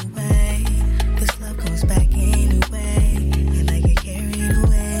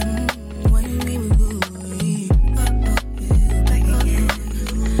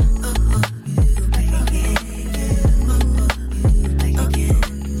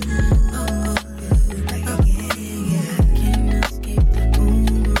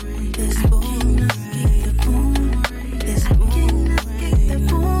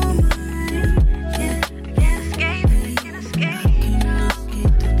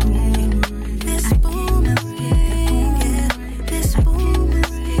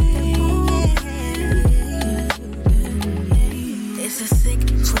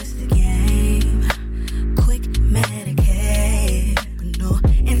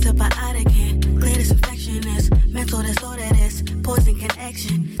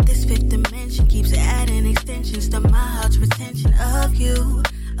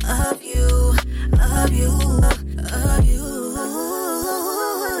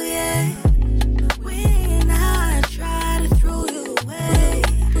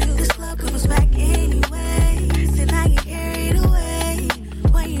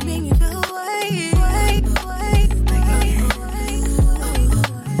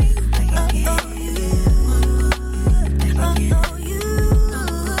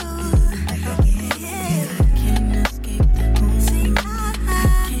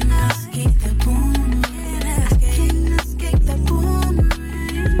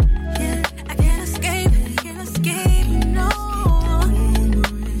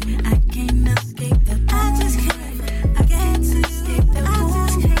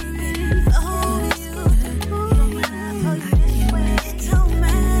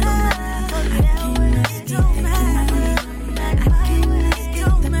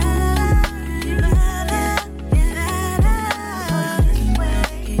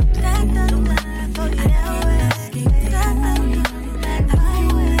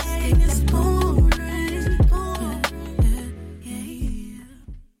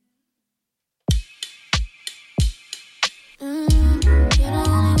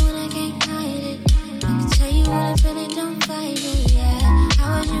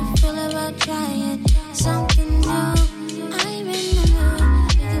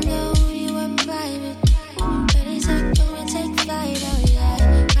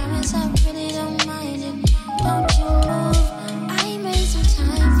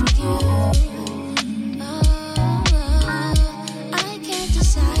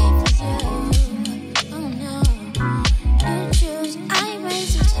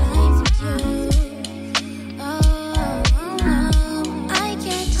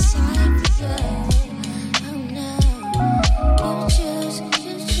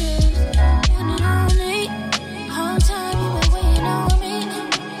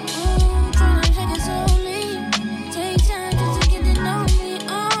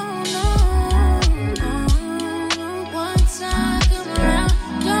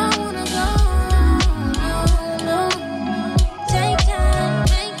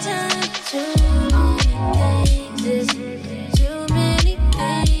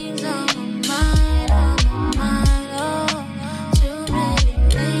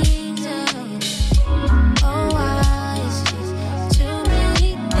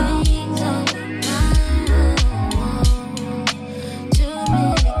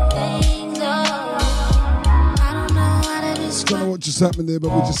 Happened there, but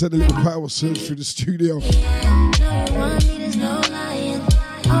we just had a little power surge through the studio.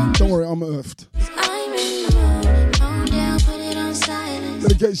 Don't worry, I'm earthed.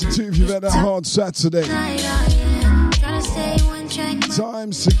 Dedication to you if you've had that hard Saturday.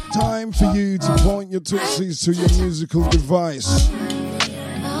 Time for you to point your tootsies to your musical device.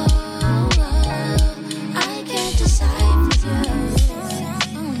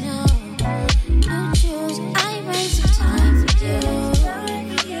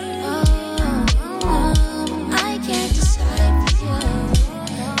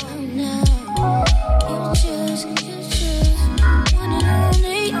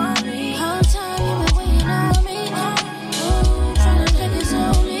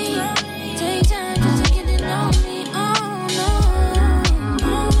 Take time just to get to know me. Oh no.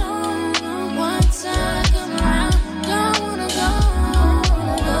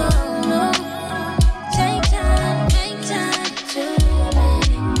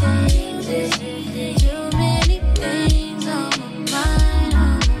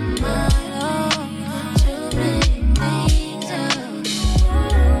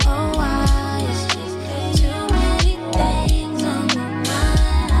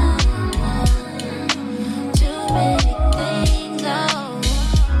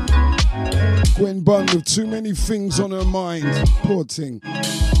 man bun with too many things on her mind. Poor thing.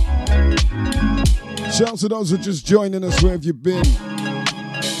 Shout to those who are just joining us. Where have you been?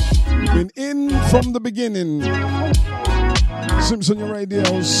 Been in from the beginning. Simpson your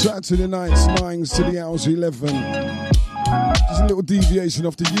radio, Saturday nights, 9s to the hours 11. Just a little deviation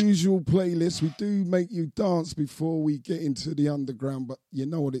off the usual playlist. We do make you dance before we get into the underground, but you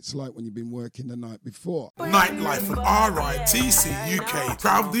know what it's like when you've been working the night before. Nightlife and RITC UK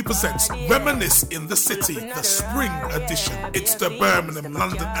proudly presents Reminisce in the City, the Spring Edition. It's the Birmingham,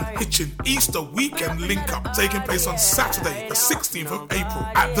 London and Hitchin Easter weekend link-up taking place on Saturday, the 16th of April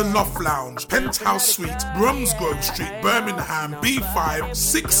at the Loft Lounge, Penthouse Suite, Bromsgrove Street, Birmingham, B5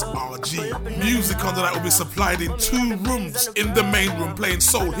 6RG. Music on the night will be supplied in 2 rooms. In the main room, playing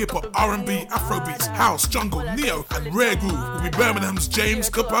soul, hip-hop, R&B, Afrobeats, house, jungle, neo, and rare groove will be Birmingham's James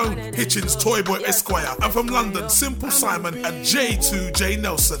Capone, Hitchin's Toy Boy Esquire, and from London, Simple Simon and J2J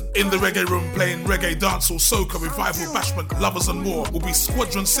Nelson. In the reggae room, playing reggae, dancehall, soca, revival, bashment, lovers, and more will be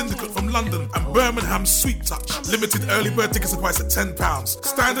Squadron Syndicate from London and Birmingham's Sweet Touch. Limited early bird tickets are priced at £10.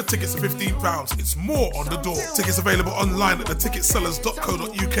 Standard tickets are £15. It's more on the door. Tickets available online at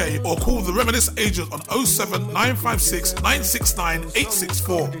theticketsellers.co.uk or call the Reminisce agent on 07956 969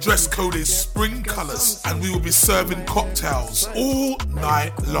 864. Dress code is spring colours and we will be serving cocktails all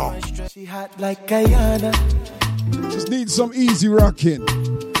night long. She hot like Guyana. Just need some easy rocking.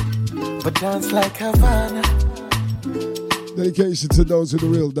 But dance like Havana. Dedication to those with the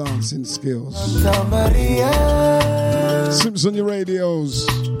real dancing skills. Santa Maria. Simpson your radios.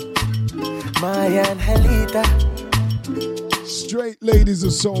 Maya Angelita. Straight ladies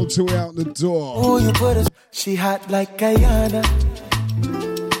of soul to out the door. Oh, you put us. She hot like Guyana.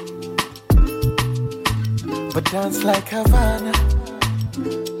 But dance like Havana.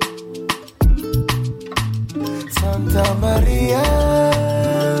 Santa Maria.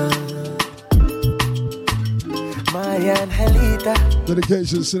 Maya Angelita.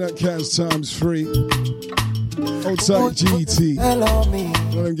 Dedication to that Cas times 3. Outside GT. Hello me.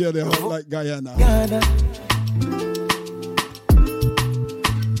 Let them get it hot like Guyana.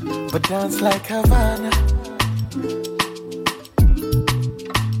 But dance like Havana.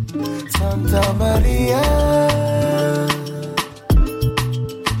 Santa Maria.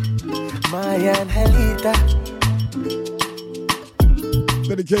 Maya Angelita.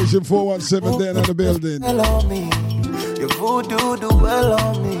 Dedication 417 there on the building. Hello me. Your voodoo do well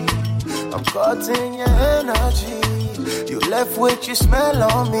on me. I'm caught in your energy. You left with your smell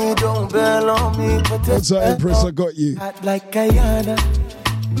on me. Don't bail on me. But that's how Empress I got you. Hot like Guyana.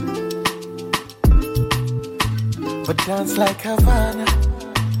 But dance like Havana.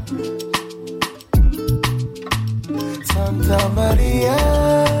 Santa Maria.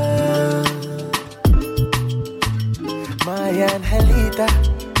 Maya Angelita.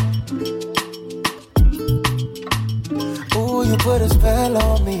 Ooh, you put a spell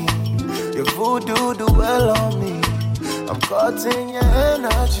on me. Your voodoo do well on me. I'm caught in your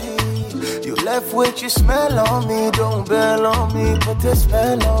energy. You left with your smell on me. Don't bail on me. Put the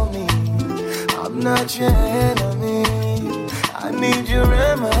spell on me. I'm not your enemy. I need your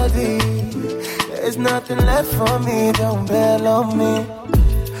remedy. There's nothing left for me. Don't bail on me.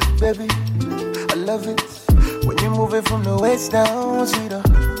 Baby, I love it when you move it from the waist down. See the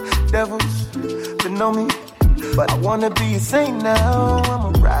devils that know me, but I wanna be a saint now.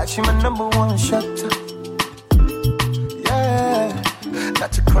 I'm a ride, she my number one shutter. Yeah,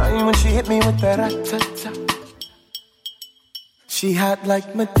 not to cry when she hit me with that rat-tat-tat. She hot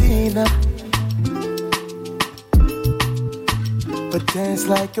like Medina, but dance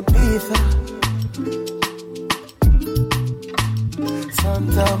like a Ibiza.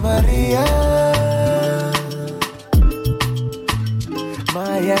 Santa Maria.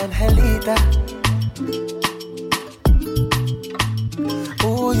 Maya Angelita.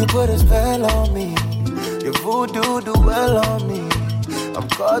 Ooh, you put a spell on me. Your voodoo do well on me. I'm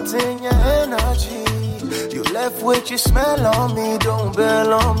caught in your energy. You left with your smell on me. Don't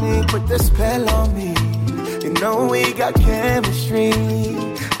bail on me. Put the spell on me. You know we got chemistry.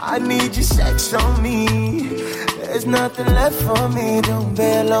 I need your sex on me. There's nothing left for me. Don't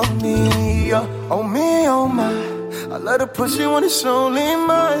bail on me. Oh me, oh my. I love the pussy when it's only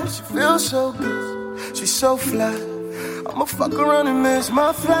mine. She feels so good. She's so fly. I'ma fuck around and miss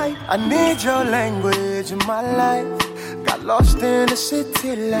my flight. I need your language in my life. Got lost in the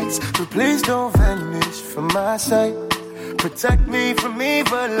city lights. So please don't vanish from my sight. Protect me from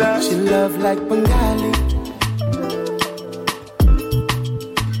evil love. She love like Bengali.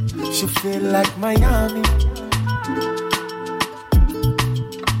 She feel like Miami.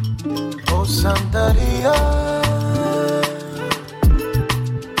 Oh, Santeria.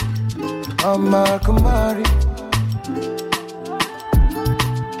 Amma Kumari.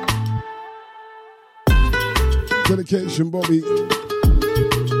 Dedication, Bobby.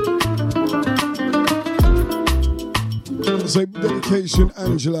 I say dedication,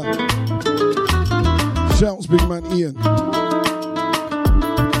 Angela. Shouts, big man Ian.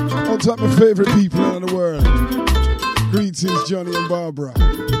 All time my favourite people in the world. Greetings, Johnny and Barbara.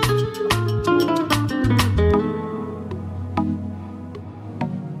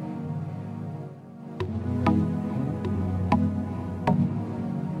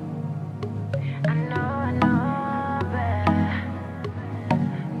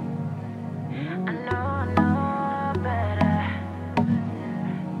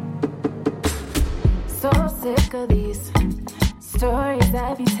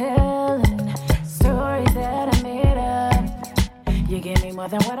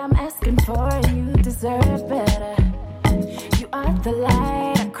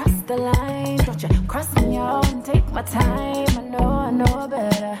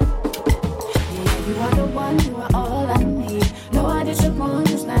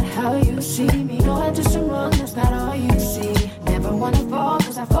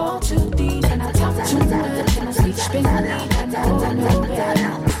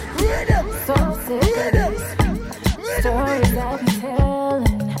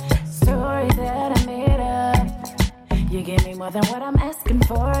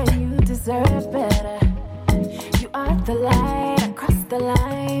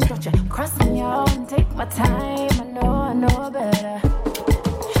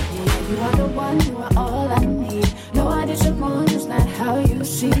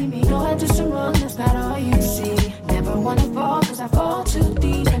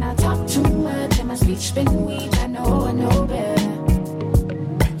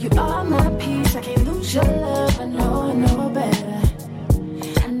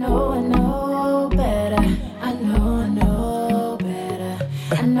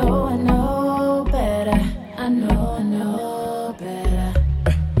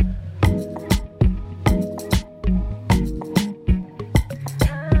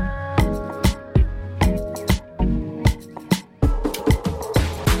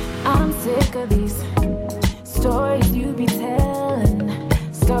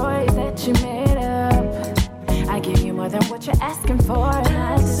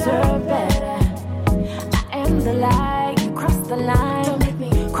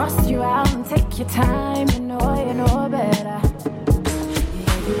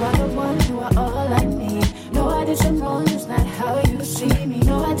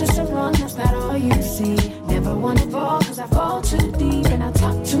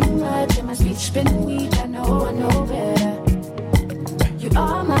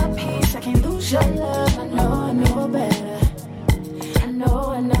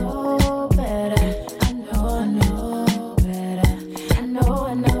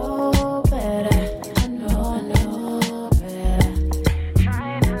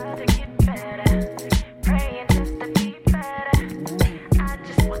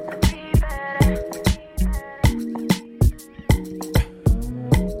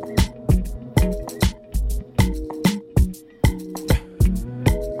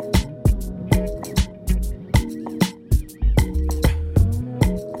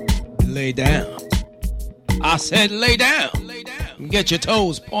 Lay down. Get your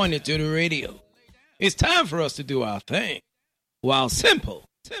toes pointed to the radio. It's time for us to do our thing, while Simple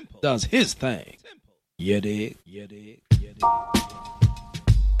does his thing. You dig?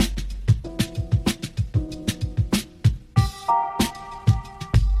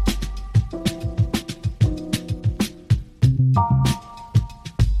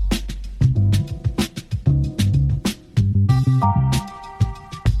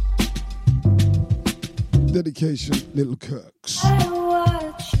 Dedication, Little Kirks. I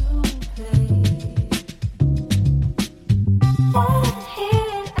watch you play. One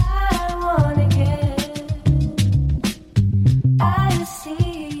hit I wanna get. I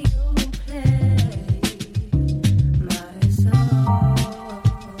see you play my song.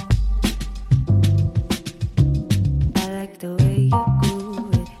 I like the way you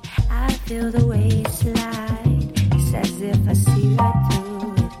groove it. I feel the way you slide. It's as if I see right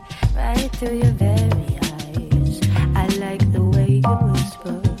through it, right through your very like the way you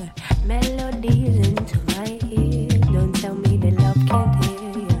whisper melodies into my ear. Don't tell me that love can't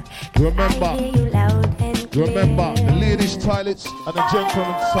hear you. I hear you loud and clear. Remember, the ladies' toilets and the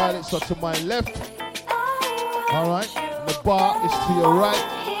gentlemen's toilets are to my left. Alright, the bar is to your right.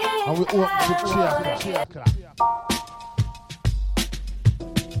 And we open the cheer clap.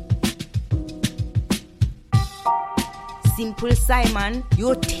 Simple Simon,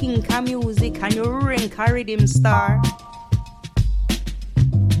 you think of music and you rank a rhythm star.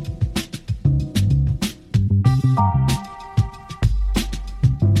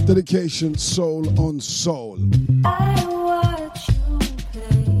 Dedication, soul on soul. I watch you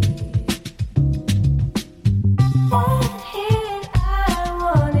play. One hit I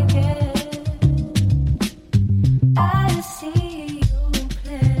wanna get. I see you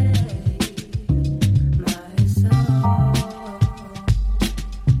play my soul.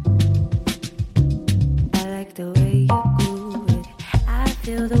 I like the way you groove it. I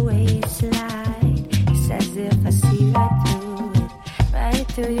feel the way you slide. It's as if I see right through it, right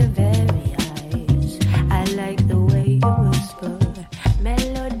through your very eyes. I like the way you whisper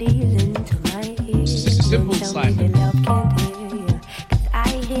melodies into my ears. Simple Simon. Love can't hear you, 'cause I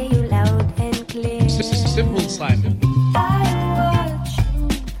hear you loud and clear. Simple Simon. I watch you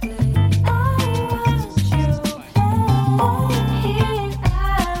play. I watch you play. Here I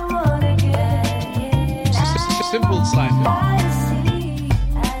wanna get. Simple Simon. I see you,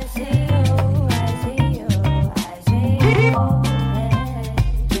 I see you, I see you.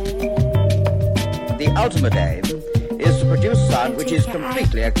 The ultimate aim is to produce sound which is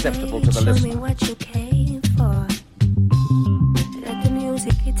completely acceptable to the Show me listener. what you came for. Let the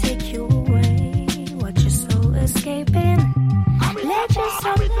music take you away. What your soul escaping. Let your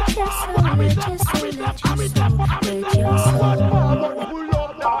soul, let your soul, let your soul, let your soul, let your soul.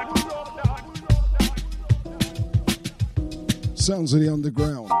 Sounds of the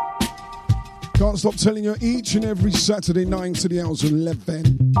underground. Can't stop telling you each and every Saturday 9 to the hours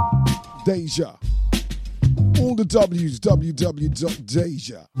 11. Deja. All the W's,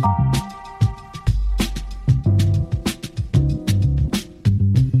 www.deja.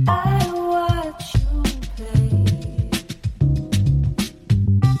 I watch you play.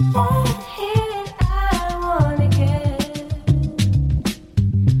 One hit I wanna get.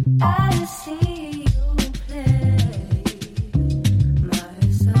 I see you play my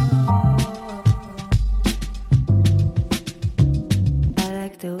soul. I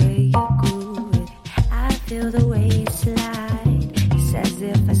like the way you groove it. I feel the way you slide. It's as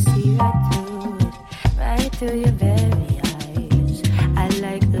if I see right through it, right through your very eyes. I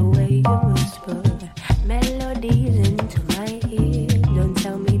like the way you whisper melodies into my ear. Don't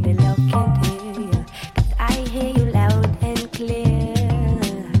tell me the love can't hear you, 'cause I hear you loud and clear.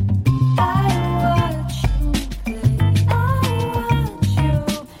 I watch you play. I watch you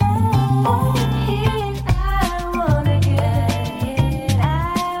play. Here I wanna get.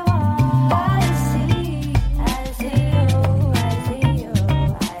 I see, I see you, I see you,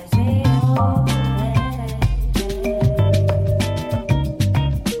 I see you.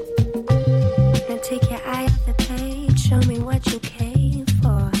 Now take your eye off the page, show me what you came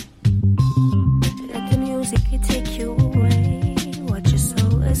for. Let the music take you away, what your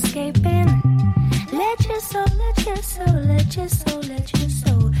soul escaping. Let your soul, let your soul, let your soul, let your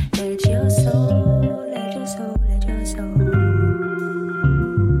soul, let your soul, let your soul, let your soul.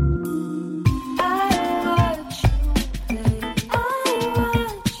 I watch you play. I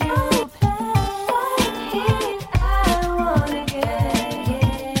watch you play. Here I wanna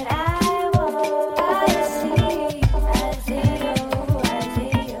get. I see you, I see you, I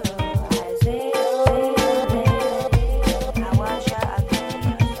see you, I see you. I watch you play.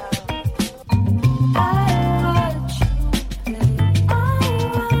 I watch you play. I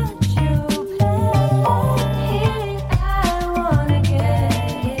watch you play. Here I wanna get.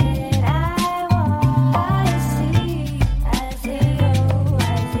 I see, I see you,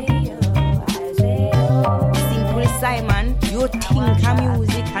 I see you, I see you. Simple Simon, you think of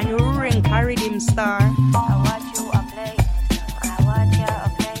music and you rank a rhythm star. I watch you play. I watch you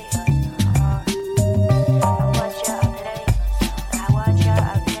play. I watch you play. I watch you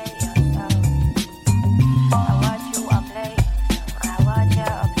play. I watch you play. I watch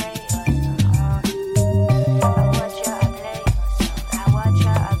you play. I watch you play. I watch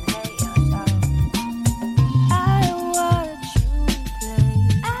you play.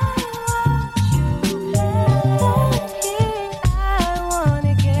 I watch you play. Here I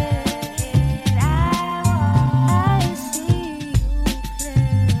wanna get. I see you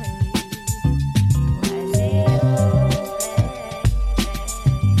play. I see you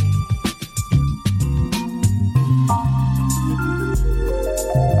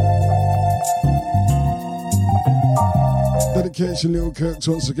Dedication, Little Kirk,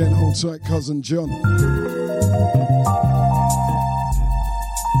 once again. Hold tight, cousin John.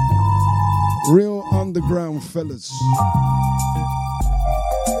 Real underground fellas.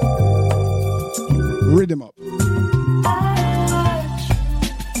 Rhythm up. I watch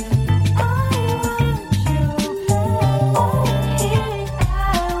you play.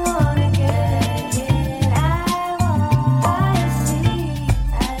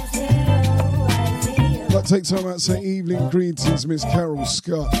 take time out to say evening greetings, Miss Carol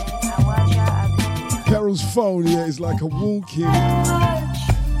Scott. Carol's phone, yeah, is like a walk-in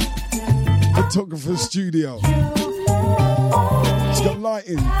photographer studio. It's got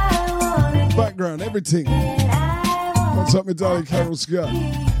lighting, background, everything. What's up, my darling Carol Scott?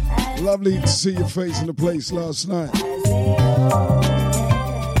 Lovely to see your face in the place last night.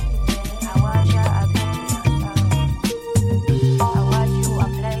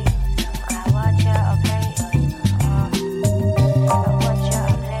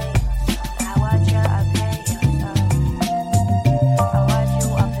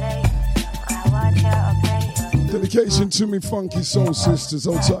 Dedication to me funky soul sisters.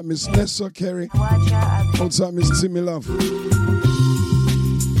 Old time Miss Nessa Kerry. Old time Miss Timmy Love.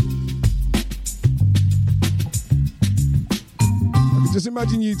 I can just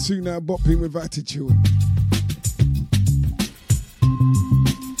imagine you two now bopping with attitude.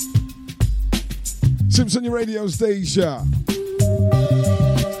 Simps on your radio's Deja.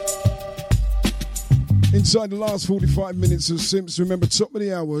 Inside the last 45 minutes of Simps, remember top of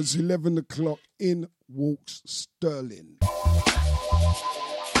the hours, 11 o'clock in walks Sterling.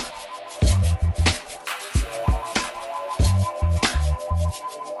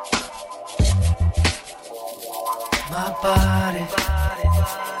 My body,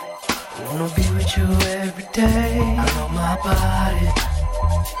 wanna be with you every day. I know my body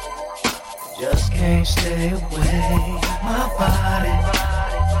just can't stay away. My body,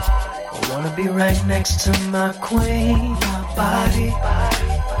 I wanna be right next to my queen. My body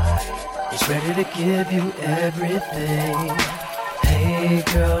is ready to give you everything. Hey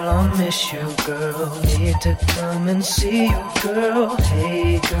girl, I miss you, girl. Need to come and see you, girl.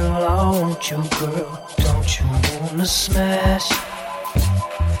 Hey girl, I want you, girl. Don't you wanna smash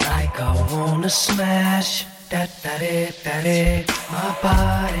like I wanna smash? That it, my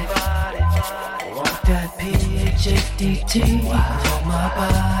body. Want that PHADT on my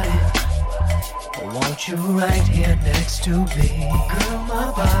body. I want you right here next to me. Girl,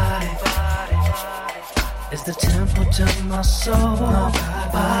 my body is the temple to my soul. My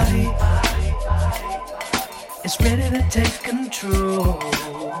body is ready to take control.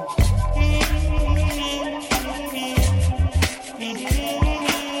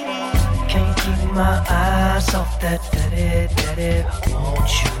 Can't keep my eyes off that it, I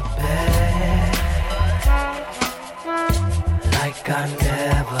want you back like I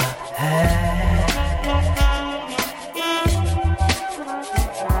never had.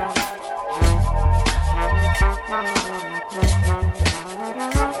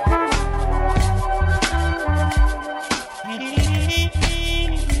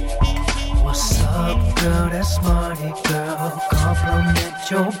 Girl, that smarty girl, compliment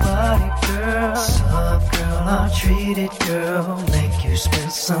your body, girl. Sup, girl, I'll treat it, girl. Make you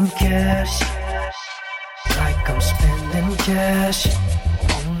spend some cash, like I'm spending cash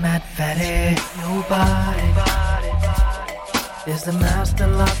on that fatty. Your body is the master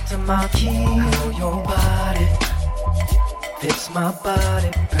lock to my key. Girl, your body fits my body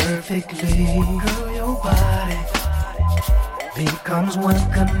perfectly. Girl, your body becomes one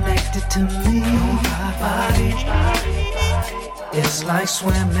connected to me. My body is like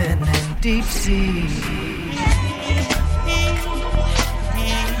swimming in deep sea.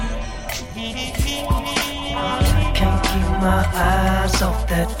 Can't keep my eyes off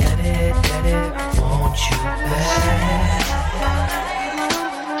that it, want you back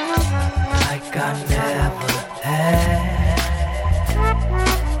like I never had.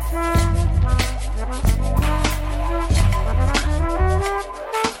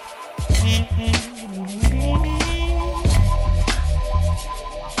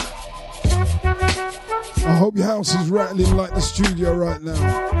 I hope your house is rattling like the studio right now.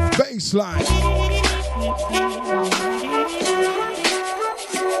 Bassline.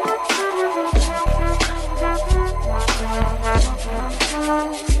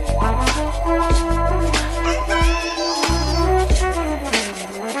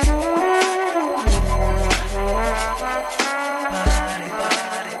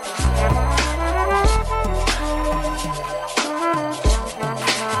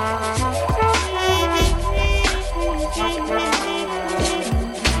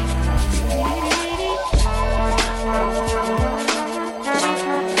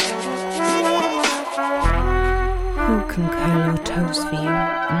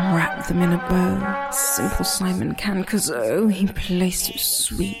 Them in a bow. Simple Simon can, 'cause oh, he plays so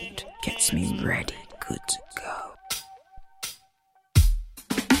sweet. Gets me ready, good to go.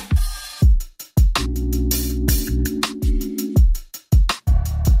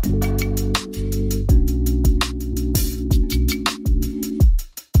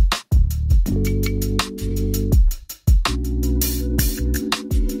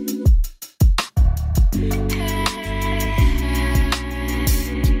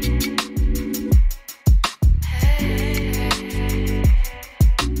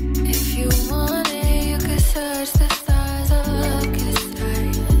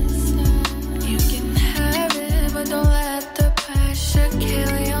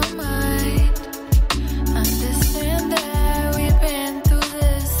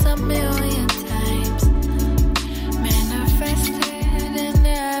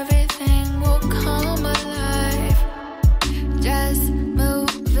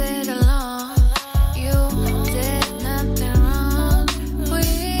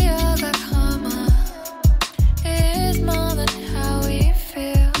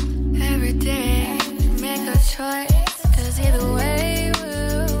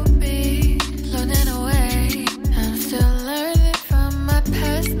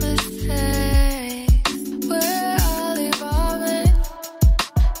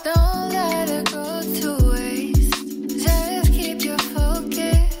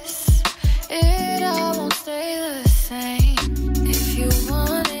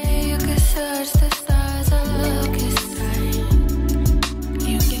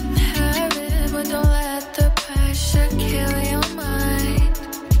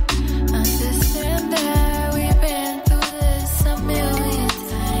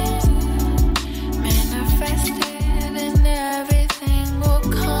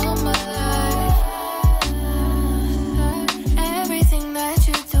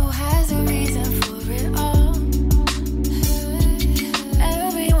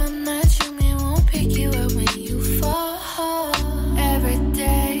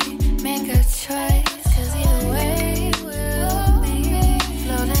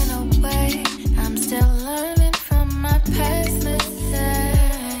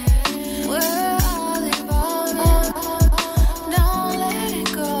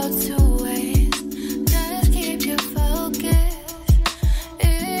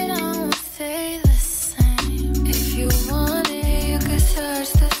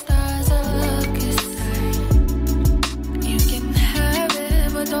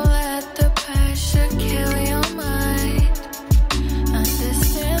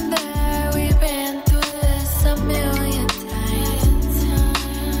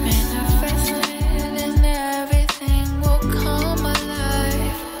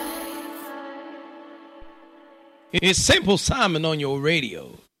 It's Simple Simon on your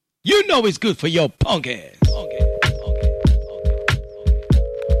radio. You know it's good for your punk ass.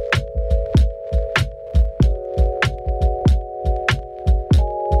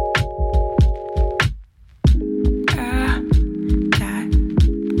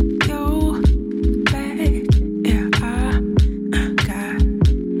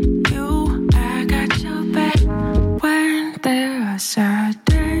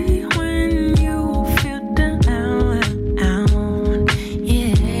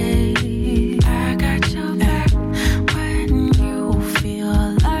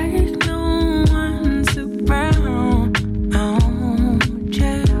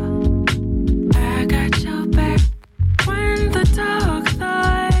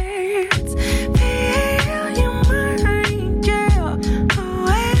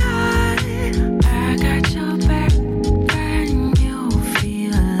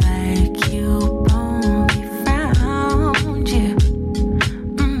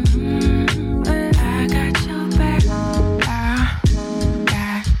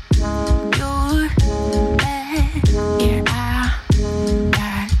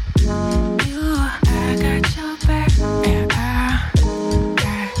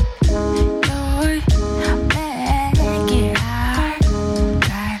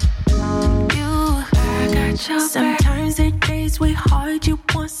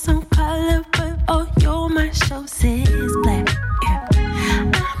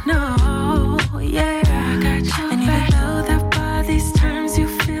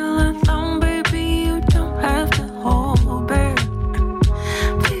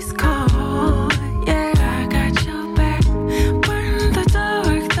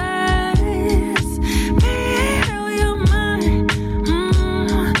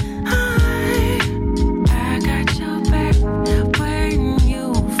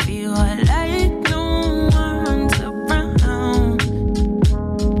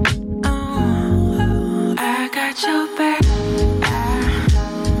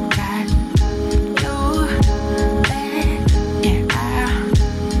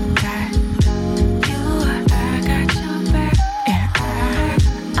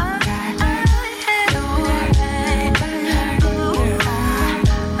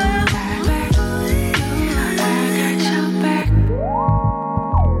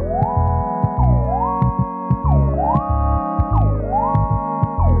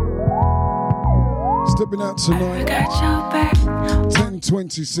 Tonight,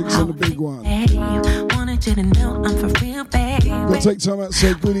 10:26 on the big one. Gonna take time out to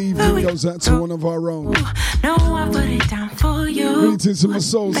say good evening goes out to one of our own. Greetings to my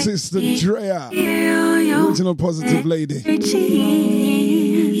soul sister Drea, original positive lady.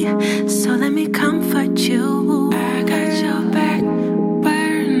 So let me comfort you. I got your back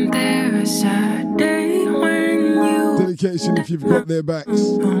when there's a day when you. Dedication if you've got their backs.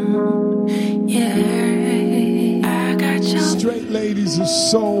 Yeah. Straight ladies of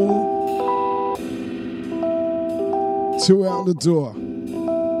soul, two out the door.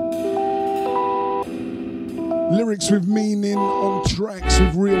 Lyrics with meaning on tracks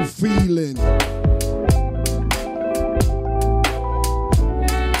with real feeling.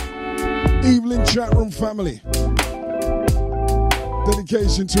 Evening chat room family.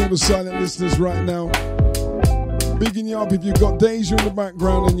 Dedication to all the silent listeners right now. Bigging you up if you've got Deja in the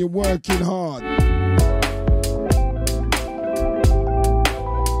background and you're working hard.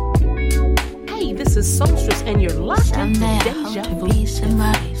 This is Songstress and you're locked into Deja Vu. Be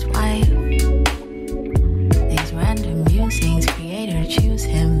somebody's wife. These random musings, creator choose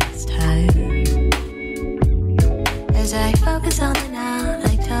him this time. As I focus on the now,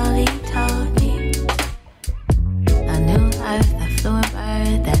 like Tolly told me, a new life that flew a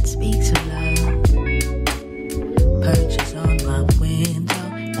bird that speaks so loud. Perches on my window,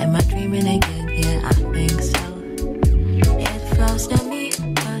 am I dreaming again? Yeah, I think so. It flows to me,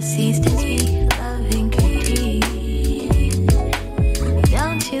 proceeds to me.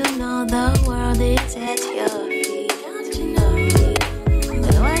 The world is at your feet. Don't you know?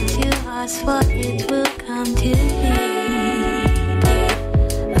 But what you ask for, it will come to be.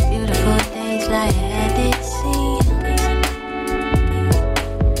 A beautiful day's like I had it seen.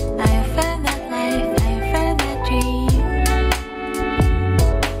 I have found that life, I have found that dream.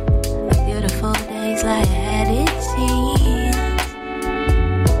 A beautiful day's like I had it seen.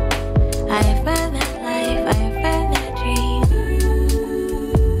 I have found that life, I have found that dream.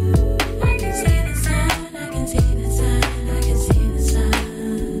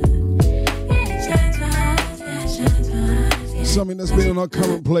 Something that's been on our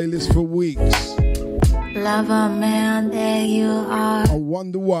current playlist for weeks. Lover man, there you are. I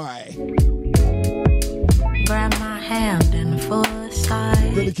wonder why. grab my hand and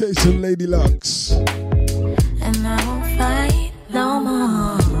foresight. Dedication, Lady Lux. And I won't fight no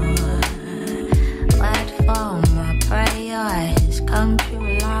more. Wait for my prayers come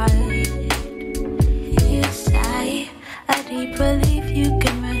true light. You say a deep relief, you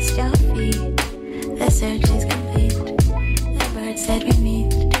can rest your feet. The search is complete. The bird said we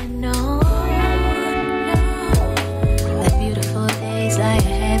need to know. The beautiful days lie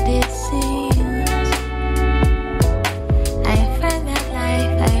ahead, it seems. I have found that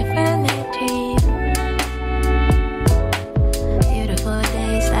life, I have found that dream. Beautiful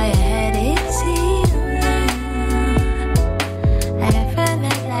days lie ahead, it seems. I have found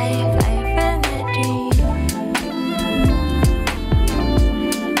that life, I have found that dream.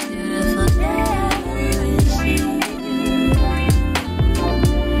 Beautiful days,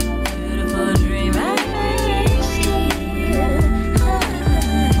 beautiful dream I see.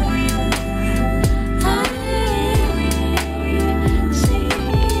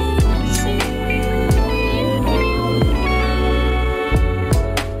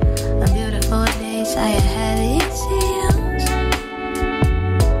 Beautiful days I had it seems.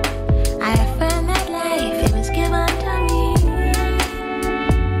 I have found that life, it was given to me.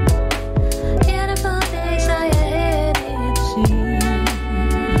 Beautiful days I had it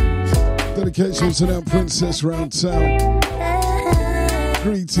seems. Dedication to that princess round town.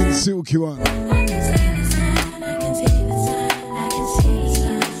 Greetings, Silky One.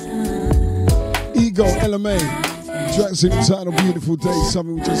 Ego, LMA. Tracks entitled Beautiful Day,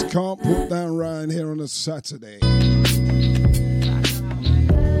 something we just can't put down right here on a Saturday.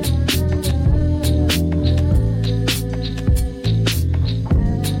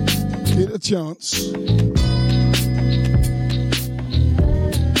 Get a chance.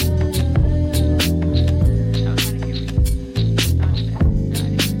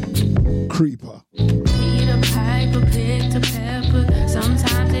 Creeper. Peter Piper picked a pepper.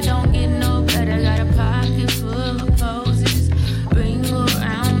 Sometimes it don't get no better. Got a pocket full of posies. Ring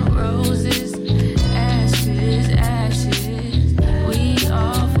around the roses. Ashes, ashes. We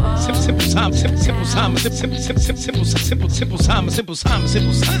all fall. Simple time, simple time, simple time,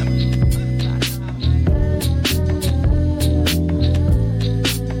 simple time.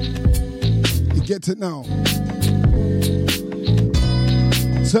 You get it now.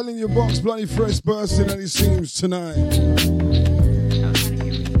 Telling your box bloody fresh bursting that it seems tonight.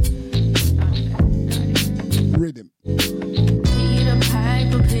 Rhythm. Peter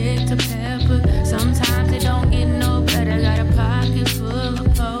Piper picked a pepper. Sometimes it don't get no better. Got a pocket full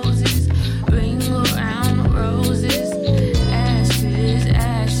of posies. Ring around the roses. Ashes,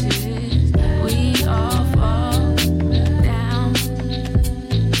 ashes. We all fall down.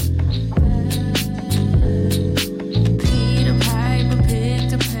 Peter Piper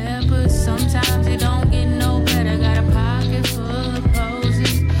picked a pepper. Sometimes it don't get no better. Got a pocket full of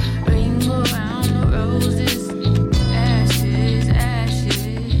posies. Ring around the roses. Ashes,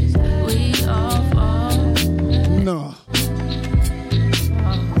 ashes. We all fall Nah.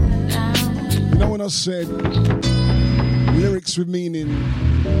 down. You know when I said lyrics with meaning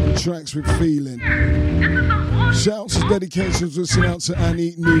and tracks with feeling? Shouts and dedications were sent out to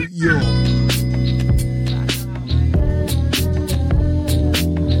Annie, New York.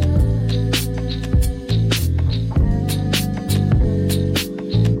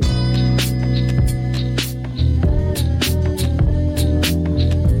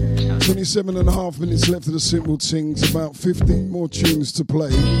 Seven and a half minutes left of the simple things, about 15 more tunes to play.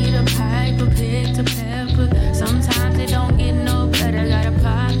 Peter Piper picked a pepper. Sometimes it don't get no better. Got a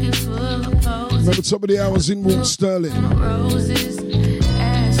pocket full of posies. Remember, top of the hours in Walt Sterling. Roses,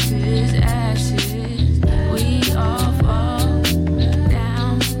 ashes, ashes. We all fall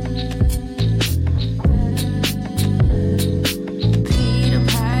down. Peter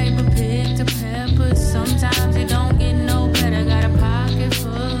Piper picked a pepper. Sometimes it don't get no better. Got a pocket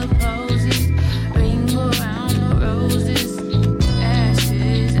full of posies. Ring around the roses.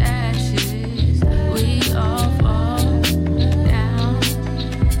 Ashes, ashes. We all fall down.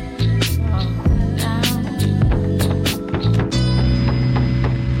 Fall down.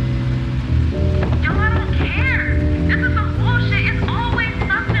 Yo, I don't care. This is some bullshit. It's always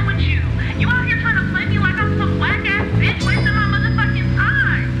something with you. You out here trying to play me like I'm some whack ass bitch wasting my motherfucking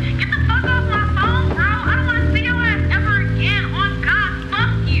time. Get the fuck off my phone, bro. I don't want to see your ass ever again. On God,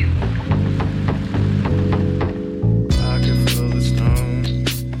 fuck you. Pocket full of stone,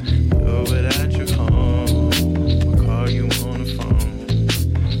 throw it at your home. I'll call you on the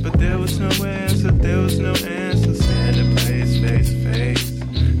phone, but there was no answer. There was no answer. Stand in place, face to face,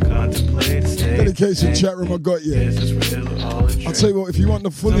 contemplate a state. Dedication chat room, I got you. Is this real or all a I I'll tell you what, if you want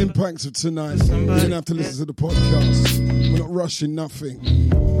the full impact of tonight, you're going to have to listen to the podcast. We're not rushing nothing.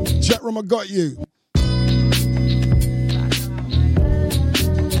 Chat room, I got you.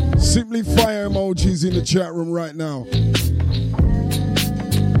 Simply fire emojis in the chat room right now.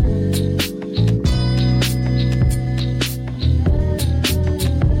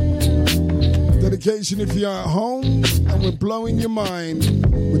 Dedication if you're at home and we're blowing your mind,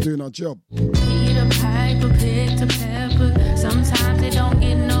 we're doing our job. Peter Piper picked a pepper. Sometimes they don't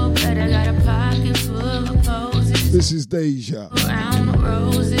get no better. Got a pocket full of posies. This is Deja. Around the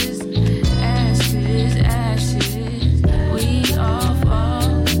roses, ashes, ashes. We all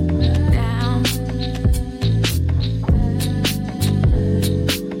fall down.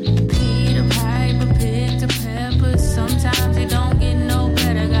 Peter Piper picked a pepper. Sometimes they don't get no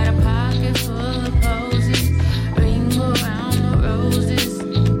better. Got a pocket full of posies. Ring around the roses.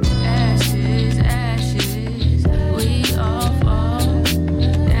 Ashes, ashes. We all fall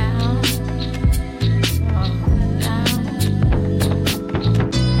down. Fall down.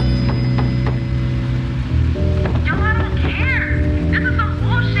 Yo, I don't care. This is some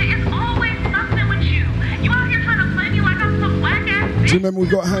bullshit. It's always something with you. You out here trying to play me like I'm some whack ass Do you remember we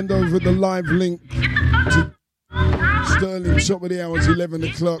got to hand over the live link to Sterling, top of the hours, 11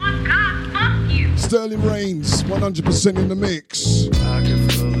 o'clock. Sterling Reigns, 100% in the mix. Pocket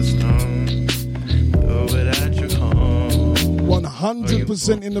full of stone, throw it at your home.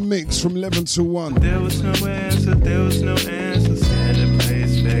 100% in the mix from 11 to 1. There was no answer, there was no answer. Stand in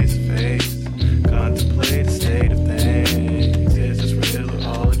place, face to face. Contemplate the state of things. Is this real or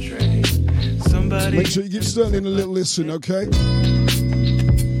all a dream? Somebody. Make sure you give Sterling a little listen, okay?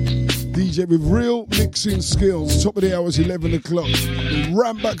 DJ with real mixing skills. Top of the hours, 11 o'clock. We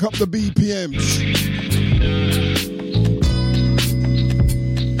ramp back up the BPMs.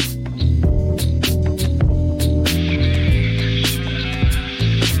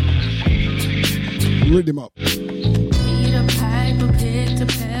 Rhythm up. Peter Piper picked a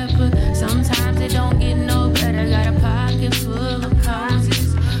pepper. Sometimes they don't get no better. Got a pocket full of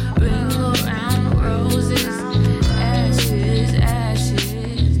posies. Ring around the roses. Ashes,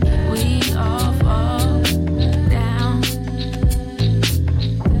 ashes. We all fall down.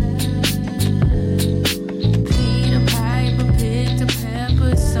 Peter Piper picked a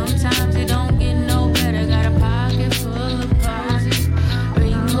pepper. Sometimes they don't get no better. Got a pocket full of posies.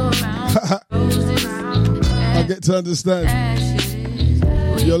 Ring around the roses. I get to understand.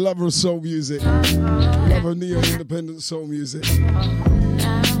 You're a lover of soul music. Lover of neo-independent soul music.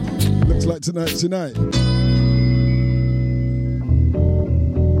 Looks like tonight's tonight. Do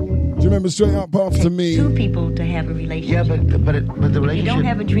you remember straight up after me? Two people to have a relationship. Yeah, but the relationship. If you don't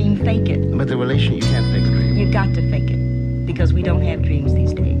have a dream, fake it. But the relationship, you can't fake a dream. You got to fake it because we don't have dreams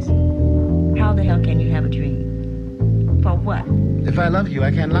these days. How the hell can you have a dream? For what? If I love you, I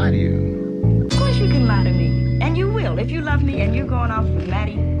can't lie to you. Of course you can lie to me. And you will. If you love me and you're going off with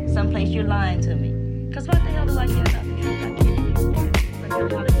Maddie someplace, you're lying to me. Because what the hell do I care about the truth? I can't.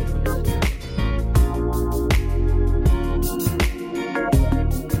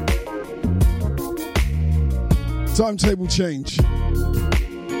 Timetable change.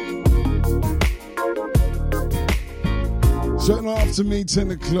 Certainly after me,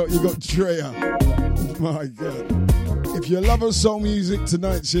 10 o'clock, you got Drea. My God. If you love her soul music,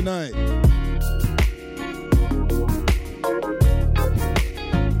 tonight's your night.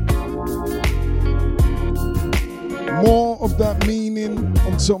 More of that meaning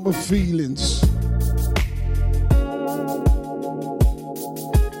on top of feelings.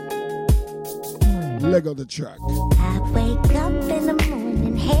 Leg of the track. I wake up in the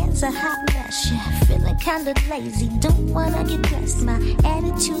morning, hands are hot mess, feeling kinda lazy, don't wanna get dressed. My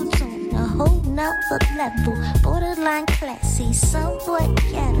attitude's on a whole nother level, borderline classy, somewhat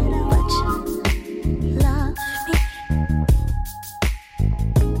ghetto, but you love me.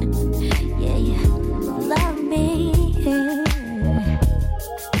 Yeah, you love me.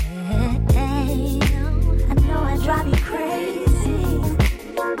 I know I drive you crazy,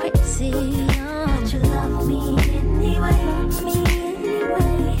 crazy. But you love me anyway. Love me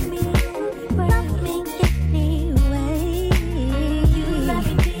anyway. Love me anyway. You love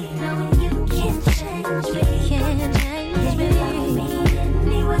me, no, you can't change me. Can't change me. Love me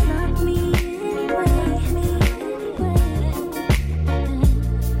anyway. Love me anyway.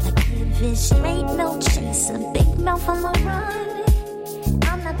 Like if it's straight, no chaser, big mouth on my run.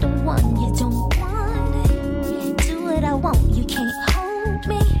 I'm not the one you don't want. Do what I want, you can't hold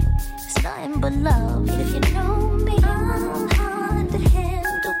me. It's nothing but love if you know me. I'm hard to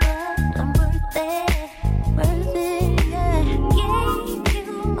handle, but I'm worth it, yeah. Gave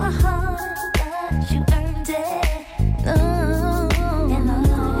you my heart, but you earned it. Oh.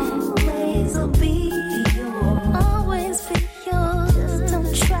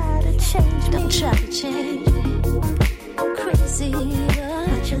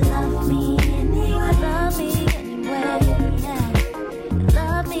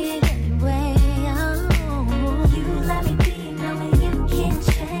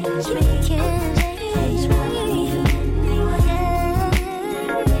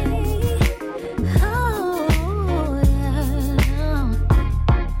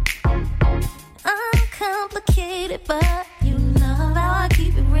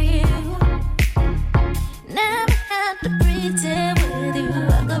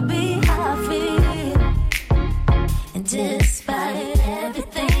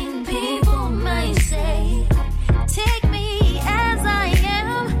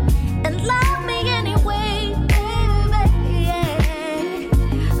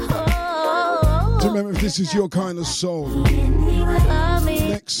 This is Your Kind of Soul.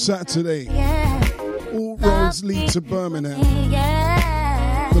 Next Saturday, all roads lead to Birmingham.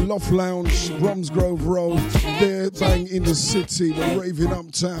 The Loft Lounge, Bromsgrove Road, there bang in the city, the raving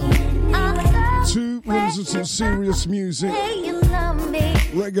uptown. 2 rooms of some serious music.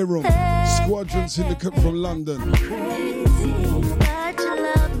 Reggae Room, Squadron Syndicate from London.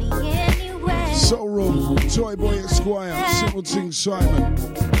 Soul Room, Toy Boy Esquire, Simple Ting Simon.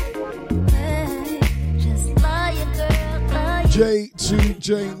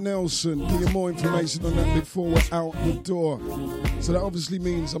 J2J Nelson. Give you more information on that before we're out the door. So that obviously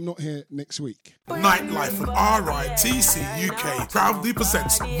means I'm not here next week. Nightlife and RITC UK proudly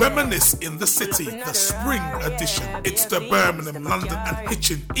presents Reminisce in the City, the Spring Edition. It's the Birmingham, London and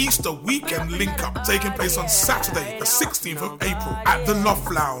Hitchin Easter weekend link-up taking place on Saturday, the 16th of April at the Loft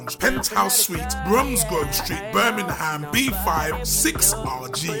Lounge, Penthouse Suite, Bromsgrove Street, Birmingham, B5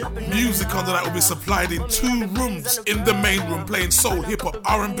 6RG. Music under that will be supplied in 2 rooms. In the main room, playing soul, hip-hop,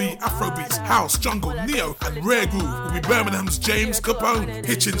 R&B, Afrobeats, house, jungle, neo and rare groove will be Birmingham's James Capone,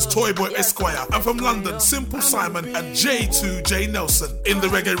 Hitchin's Toy Boy Esquire, and from London, Simple Simon and J2J Nelson. In the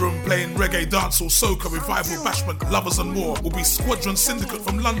reggae room, playing reggae, dancehall, soca, revival, bashment, lovers and more will be Squadron Syndicate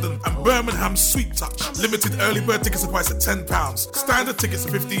from London and Birmingham's Sweet Touch. Limited early bird tickets are priced at £10. Standard tickets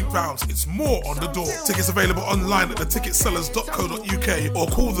are £15. It's more on the door. Tickets available online at theticketsellers.co.uk or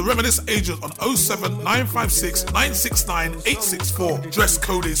call the Reminisce agent on 07956 969 864. Dress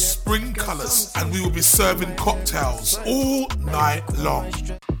code is spring colours and we will be serving cocktails all night long.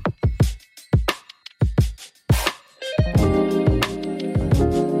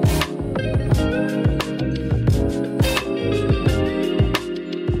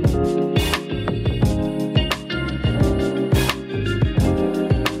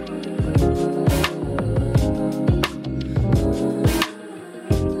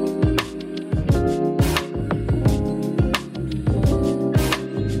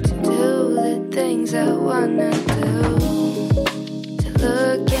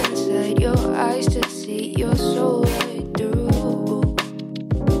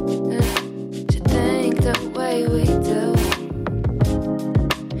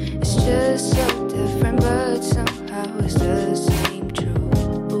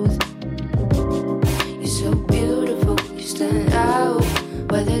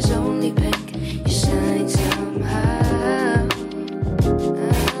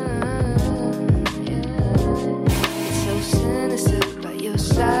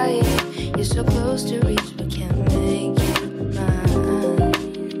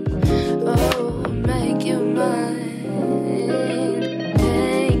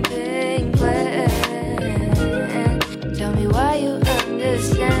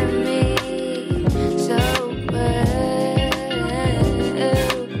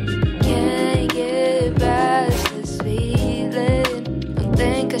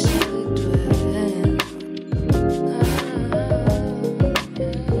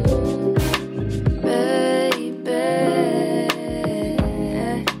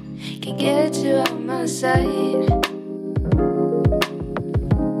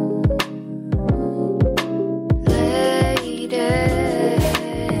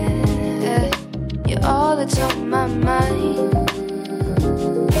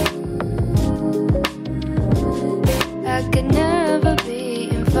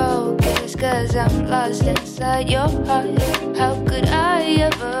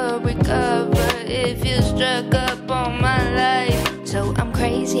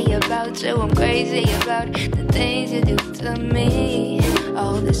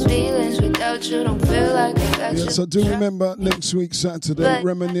 Yes, I do remember next week Saturday,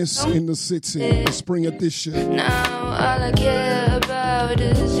 Reminisce in the City, the Spring Edition. Now all I care about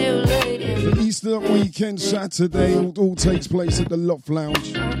is you, lady. The Easter weekend Saturday all takes place at the Loft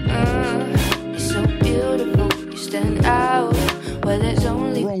Lounge. You're so beautiful, you stand out where there's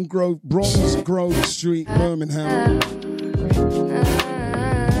only Bromsgrove Street, Birmingham.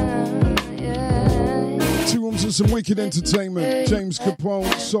 2 rooms of some wicked entertainment. James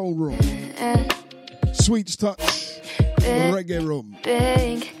Capone, Soul Room. Sweet Touch, the Reggae Room.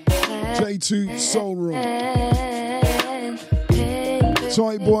 J2 Soul Room.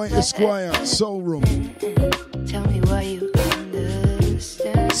 Toy Boy Esquire, Soul Room. Tell me why you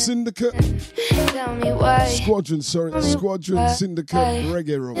understand. Syndicate. Tell me why. Squadron Syndicate,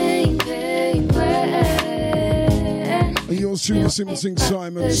 Reggae Room. And yours truly, Simple Ting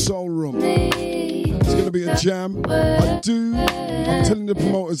Simon, Soul Room. It's going to be a jam. I'm telling the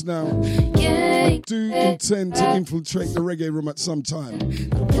promoters now, I do intend to infiltrate the reggae room at some time.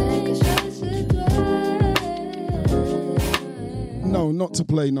 No, not to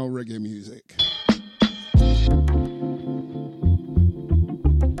play no reggae music.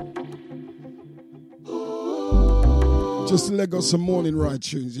 Just to let go some morning ride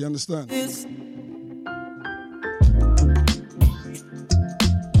tunes, you understand?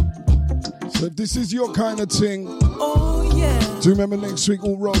 So if this is your kind of thing, do remember next week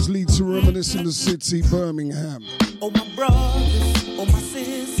all roads lead to Reminisce in the City, Birmingham. Oh my brothers, oh my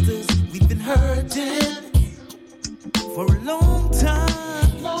sisters, we've been hurting for a long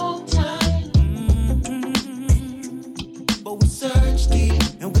time, long time. But we search deep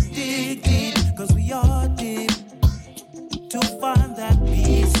and we dig deep, cause we all dig to find that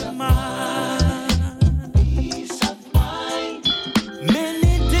peace of mind. Peace of mind.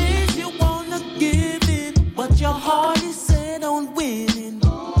 Many days you wanna give it, but your heart is set on winning.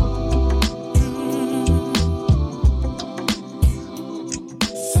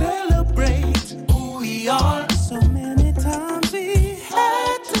 Celebrate who we are. So many times we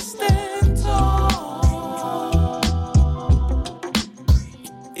had to stand tall.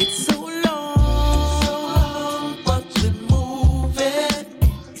 It's so long, but we're moving.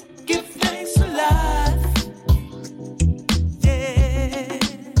 Give thanks for life. Yeah.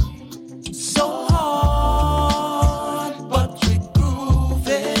 So hard, but we're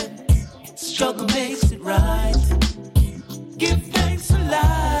grooving. Struggle makes it right. Give thanks for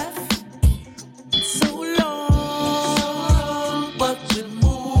life. So long, but we're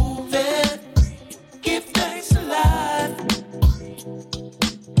moving. Give thanks for life.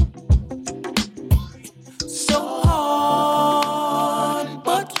 So hard,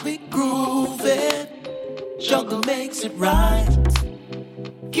 but we grooving. Struggle makes it right.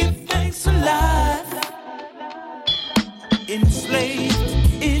 Give thanks for life.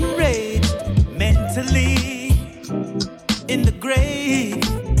 Enslaved, enraged, mentally in the grave.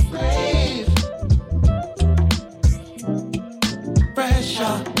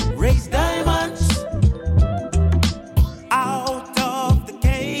 Pressure, raise diamonds out of the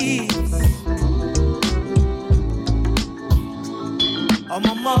caves. All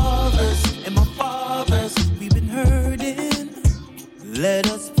my mothers and my fathers, we've been hurting. Let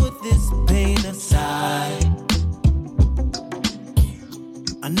us put this pain aside.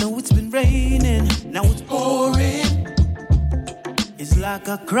 I know it's been raining, now it's pouring. It's like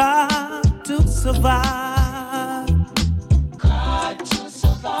a cry to survive. Cry to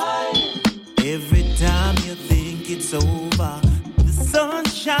survive. Every time you think it's over, the sun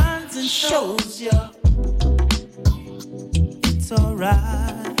shines and shows you it's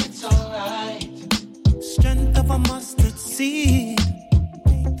alright. It's alright. Strength of a mustard seed,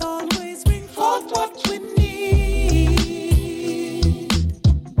 faith always bring forth what we need.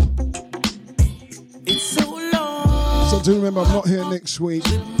 It's so long. So do remember, I'm not here next week,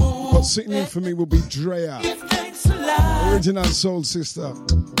 but sitting in for me will be Drea, original soul sister.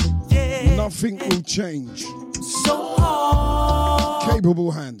 Nothing will change. So hard.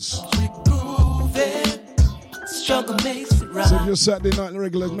 Capable hands. Struggle makes it right. So if you're Saturday night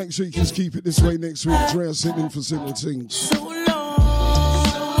regulars, make sure you can keep it this way next week. Drea sitting in for Simple Things. So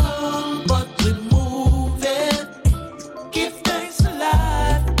long, but we're moving. Give thanks to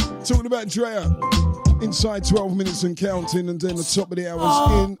life. Talking about Drea. Inside 12 minutes and counting, and then the top of the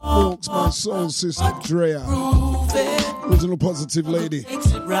hours in walks my soul sister Drea, original positive lady.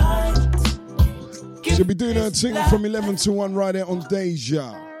 She'll be doing her thing from 11 to 1 right there on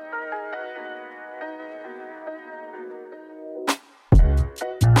Deja.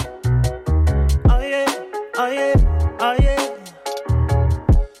 Oh yeah, oh yeah, oh yeah.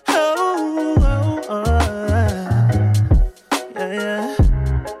 Yeah.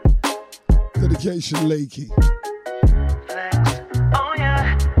 Dedication Lakey.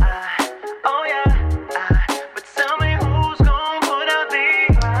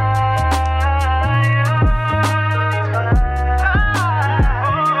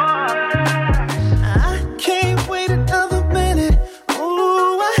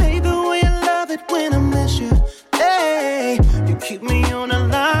 Keep me on the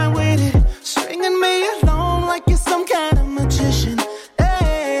line with it, stringing me along like you're some kind of magician.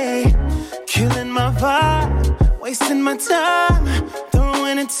 Hey, killing my vibe, wasting my time,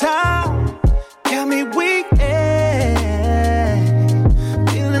 throwing it time, got me weak,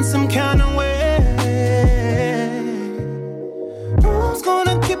 feeling some kind of way. Who's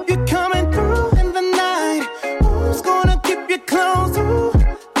gonna keep you coming through in the night? Who's gonna keep you close through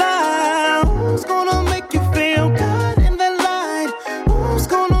light? Who's gonna make you feel good?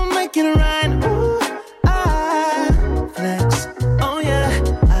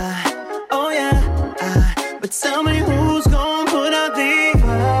 Tell me who's gonna put out the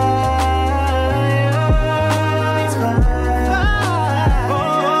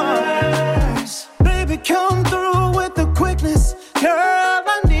fires. Baby, come through with the quickness. Girl,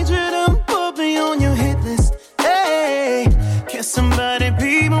 I need you to put me on your hit list. Hey,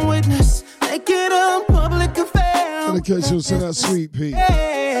 Dedication will send out Sweet Pea.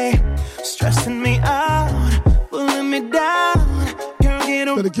 Hey, stressing me out, pulling me down. Girl, get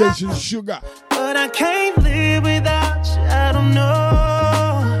around. Dedication Sugar. But I can't live without you, I don't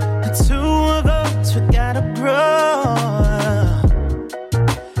know. The two of us, we gotta grow.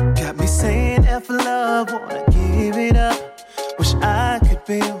 Got me saying F love, wanna give it up. Wish I could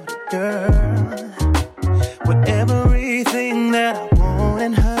be with a girl with everything that I want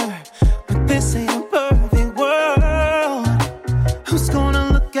in her. But this ain't a perfect world. Who's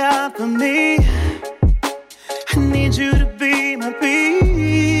gonna look out for me? I need you to be my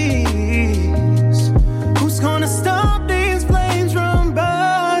peace. Who's gonna stop these flames from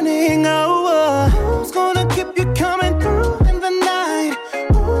burning? Oh, who's gonna keep you coming through in the night?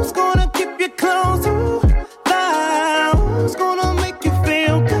 Who's gonna keep you close to light? Who's gonna make you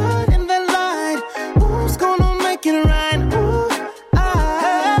feel good in the light? Who's gonna make it right? Ooh,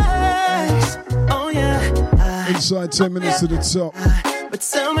 oh yeah. Inside 10 minutes to the top. But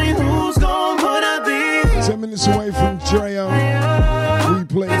tell me who's gonna put up these 10 minutes away from Drea. We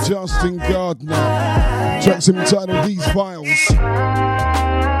play Justin Gardner. Tracks entitled These Files.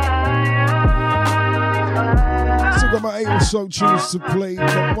 Still got my 8 or so tunes to play,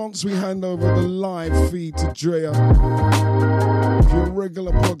 but once we hand over the live feed to Drea, if you're a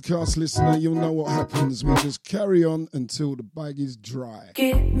regular podcast listener, you'll know what happens. We just carry on until the bag is dry.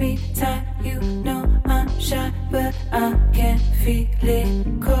 Give me time, you know I'm shy, but I can feel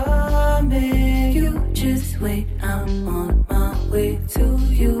it coming. You just wait, I'm on my way to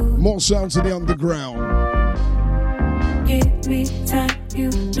you. More sounds of the underground. Give me time, you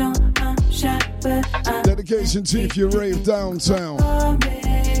know I'm shy, but I Dedication to If You Rave Downtown.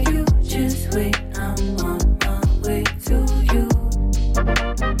 You just wait, I'm on my way to you.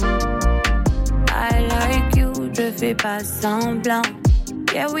 I like you, je fais pas semblant.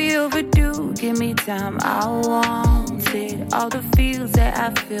 Yeah, we overdue, give me time, I want it. All the feels that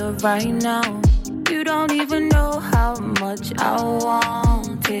I feel right now. You don't even know how much I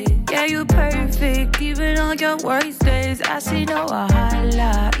want it. Yeah, you perfect, even on your worst days. I see no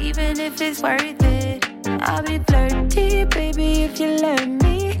highlight, even if it's worth it. I'll be flirty, baby, if you let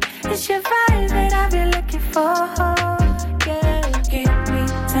me. It's your vibe that I've been looking for. Yeah, give me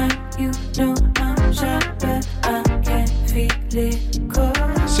time, you know I'm shy, but I can feel it cold.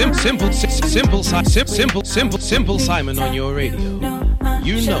 Simple Simon on your radio.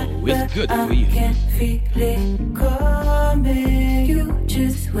 You know it's good for you. I can feel it coming. You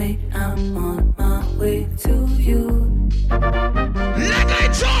just wait, I'm on my way to you. Let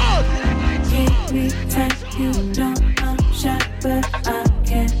it talk! Give me time, you know I'm shy, but I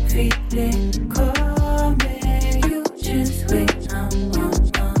can feel it coming. You just wait, I'm on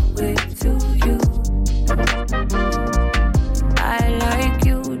my way to you. I like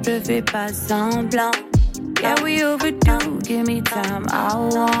you, je fais pas semblant. Yeah, we overdue, give me time, I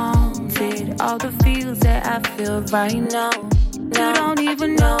want it. All the feels that I feel right now. You don't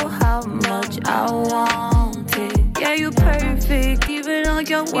even know how much I want it. Yeah, you perfect, even on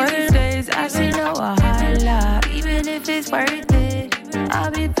your worst days. I see no highlight, even if it's worth it.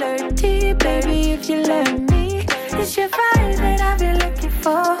 I'll be flirty, baby, if you let me. It's your vibe that I've been looking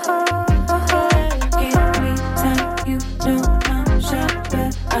for. Give me time, you know I'm shy,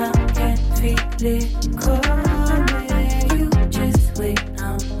 but I can feel it cold.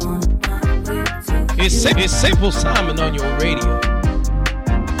 It's Simple Simon on your radio.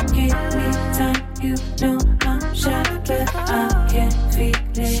 Give me time, you know I'm shy, but I can feel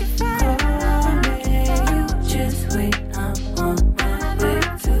it coming. You just wait, I'm on my way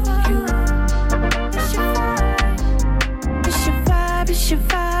to you. It's your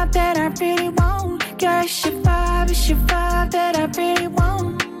vibe that I really want. Girl, it's your vibe that I really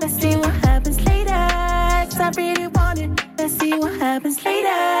want. Let's see what happens later, 'cause I really want it. Let's see what happens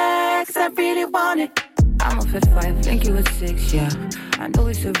later, 'cause I really want it. I'm up at 5, think you at 6, yeah. I know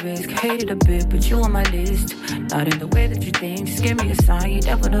it's a risk, hate it a bit, but you on my list. Not in the way that you think, just give me a sign, you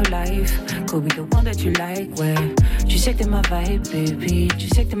never know life. Could be the one that you like, where just take to my vibe, baby,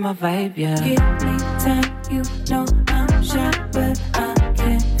 just take to my vibe, yeah. Give me time, you know I'm shy, but I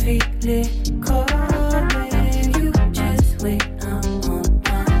can feel it coming. You just wait, I'm on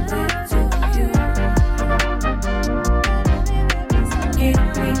my way to you. Give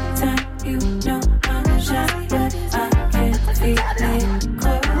me time, you know I'm shy, but I can feel it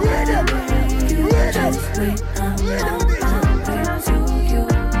coming. You just wait, I'm on my way to you.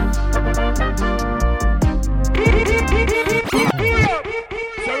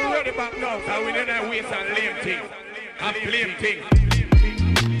 So we're ready back now, so we don't waste and lame thing. Have lame thing.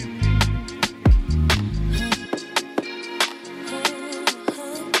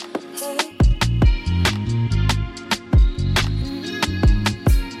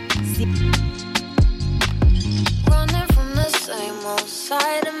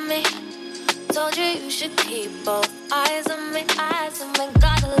 side of me. Told you you should keep both eyes on me, eyes on me.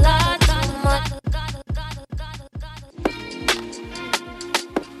 Got a lot too much.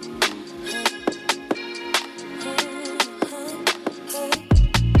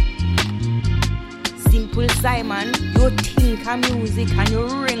 Simple Simon, you think of music and you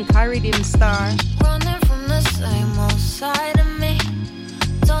ring a rhythm star. Running from the same old side of me.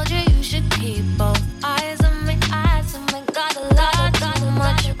 Told you you should keep both eyes on me, eyes on me. Got a lot too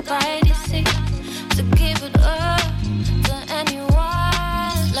much pride, you see, to give it up to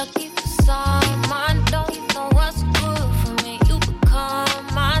anyone. Lucky for some, I don't know what's good for me. You become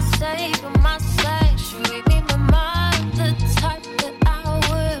my savior, my sanctuary. Be my mind, the type that I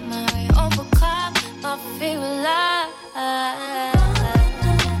would marry. Overcome my fear of life.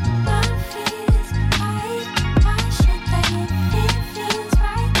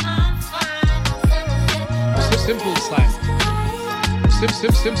 Simple slime.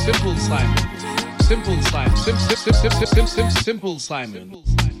 Simple slime. Simple slime. Simple Simon.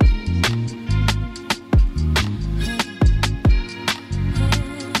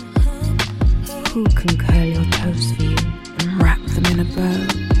 Who can curl your toes for you and wrap them in a bow?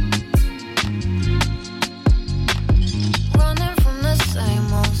 Running from the same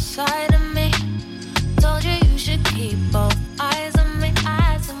old side of me. Told you you should keep both eyes on me,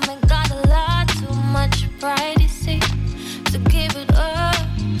 eyes on me. Got a lot too much pride, you see, to give it up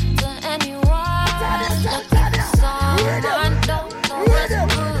to anyone. Lucky for some, I don't know what's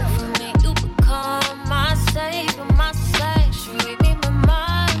good for me. You become my savior, my sanctuary. Be my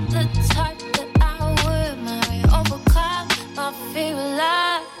mind, the type that I would marry. Overcome my fear of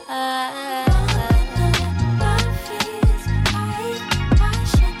life.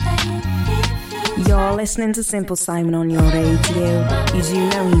 You're listening to Simple Simon on your radio. You do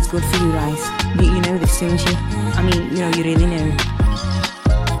know he's good for you, right? You know this, don't you? I mean, you know, you really know.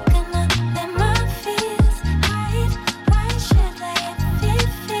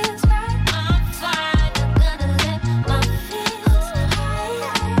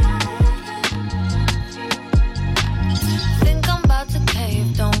 Think I'm about to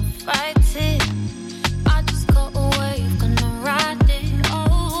cave, don't fight it. I just caught a wave, gonna ride it.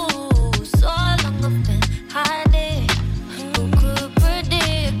 Oh, so long I've been hiding. Who could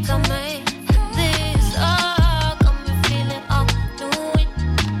predict I made this? Oh, got me feeling all new.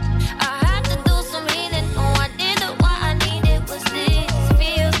 I had to do some healing. No, I didn't. What I needed was this.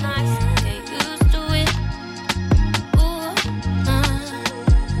 Feels nice, get used to it. Ooh,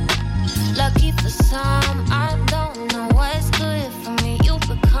 lucky for some, I don't know what's good for me. You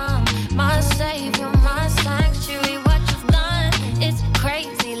become my savior, my sanctuary. What you've done is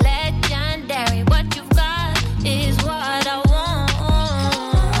crazy, legendary. What you've got is what I want.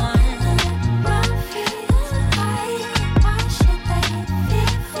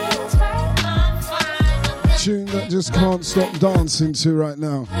 Tune that just can't stop dancing to right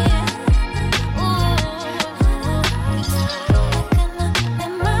now.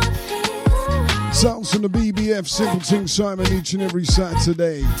 Sounds from the BBF, Simpleton Simon, each and every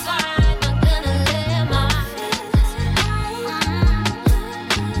Saturday.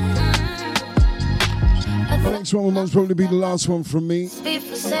 The next one will most probably be the last one from me.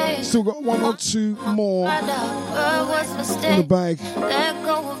 Still got one or two more in the bag.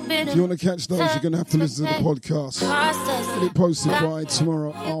 If you want to catch those, you're going to have to listen to the podcast. Get it posted by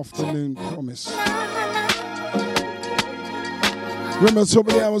tomorrow afternoon, promise. Remember, top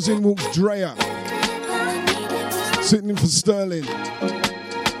of the hours in walks Drea. Sitting in for Sterling.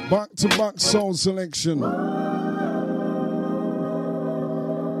 Back-to-back soul selection.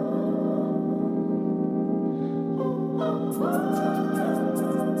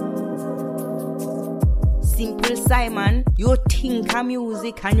 Simple Simon, you think of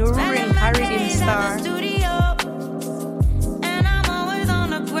music and you ring a rhythm star. And I'm always on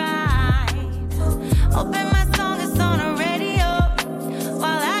the grind. Open my song, it's on the radio.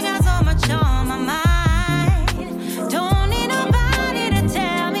 While I got so much on my mind. Don't need nobody to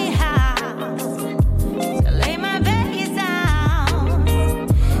tell me how to lay my bass down.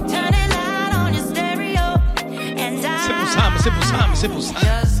 Turn it loud on your stereo. And Simple Simon.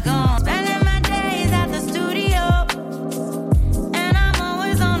 just gonna spend my days at the studio. And I'm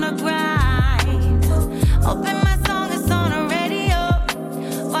always on the grind. Open my song, it's on the radio.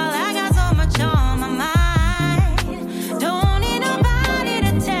 While I got so much on my mind. Don't need nobody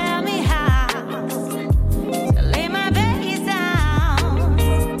to tell me how to lay my bass down.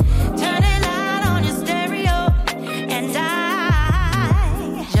 Turn it loud on your stereo. And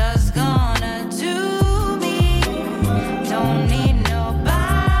I just gonna do me. Don't need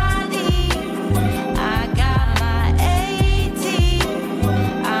nobody.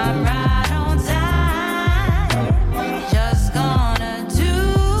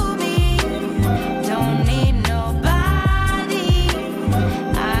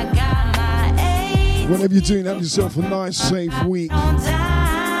 Whatever you're doing, have yourself a nice, safe week.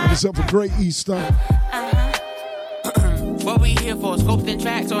 Have yourself a great Easter. What we here for? Scopes and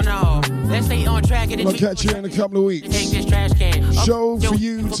tracks or no? Let's stay on track. I'll catch you in a couple of weeks. Take this trash can. Show for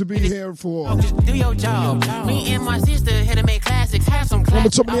you to be here for. Do your job. Me and my sister here to make classics. Have some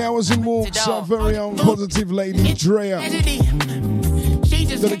classics. On the top of the hours and walks, our very own positive lady, Drea.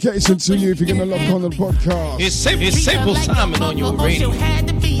 Dedication to you if you're going to lock on the podcast. It's Simple Simon on your radio.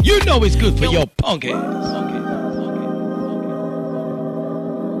 You know it's good for your punk ass.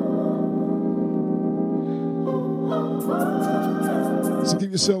 So keep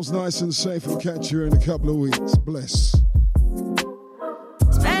yourselves nice and safe and catch you in a couple of weeks. Bless.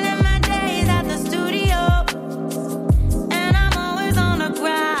 Spending my days at the studio, and I'm always on the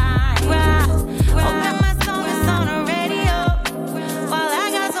grind. Hoping my song is on the radio, while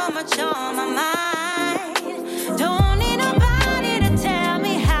I got so much on my mind. Don't need nobody to tell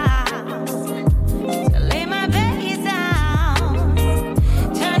me how to lay my bass down.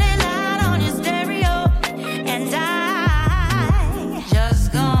 Turn it loud on your stereo, and I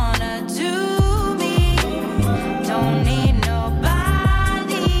just gonna do me. Don't need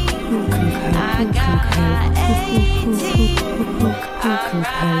nobody. I got my 80.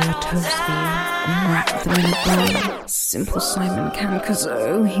 Compare your toast for you and wrap them in a bow. Simple Simon can, 'cause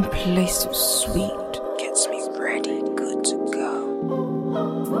oh, he plays so sweet. Gets me ready, good to go.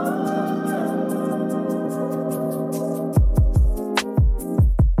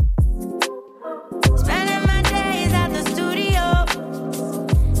 Spending my days at the studio,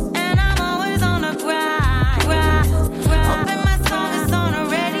 and I'm always on the grind. Hoping my song is on the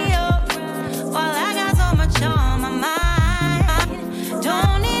radio, while I got so much on my mind.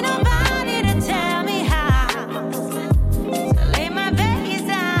 Don't need nobody to tell me how to lay my bass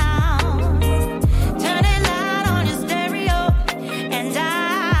down. Turn it loud on your stereo, and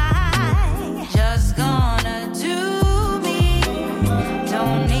I just gonna do me.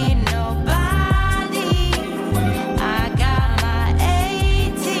 Don't need nobody. I got my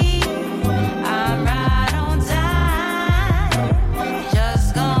 80. I'm right on time.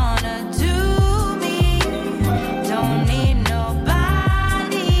 Just gonna do me. Don't need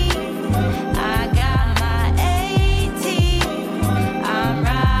nobody. I got my 80. I'm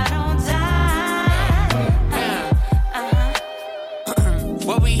right on time.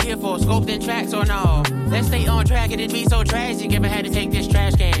 What we here for? Scopes and tracks or no? Let's stay on track. It'd be so tragic if I had to take this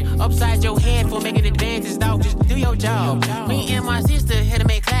trash can upside your head for making advances, dog. Just do your job. Me and my sister here to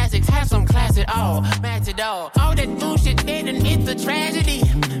make classics. Have some class at all. Match it all. All that bullshit dead and it's a tragedy.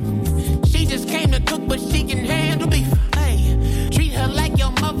 She just came to cook, but she can handle beef. Hey, treat her like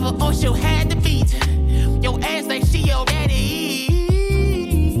your mother or she'll have the beat. Your ass like she your daddy.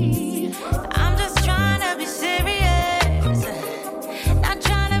 I'm just trying to be serious, not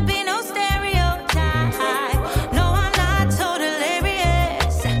trying to be no stereotype. No, I'm not so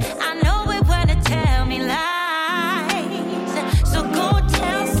delirious. I know it when to tell me lies. So go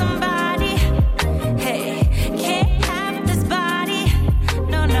tell somebody, hey, can't have this body.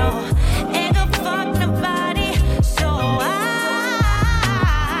 No, ain't gonna fuck nobody. So I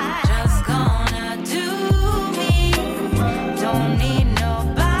just gonna do me. Don't need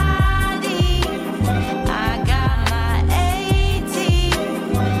nobody. I got my 80.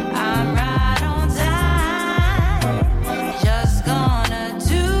 I'm right on time. Just gonna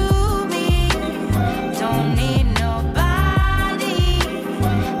do me. Don't need nobody.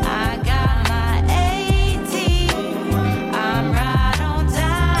 I got my 80. I'm right on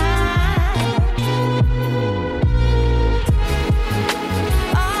time.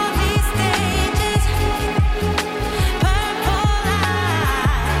 All these stages, purple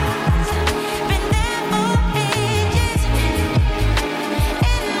eyes, been there for ages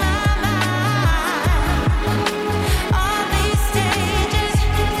in my mind. All these stages,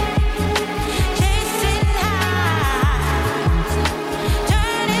 chasing highs,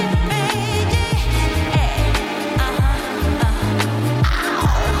 turning pages.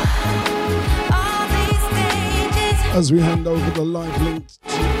 All these stages. As we hand over the live link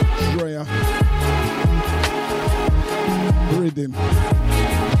to Drea. Rhythm.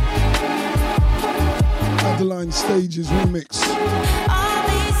 Adeline Stages remix.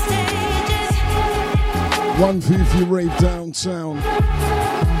 One for you if you rave downtown.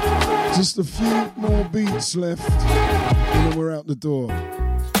 Just a few more beats left, and then we're out the door.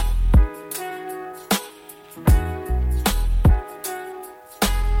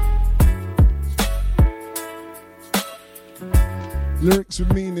 Lyrics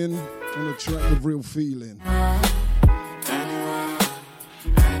with meaning on a track with real feeling.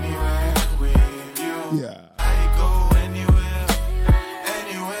 Yeah.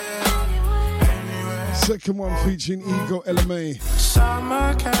 second one featuring Ego LMA.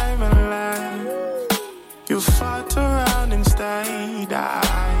 Summer came and left. You fought around and stayed.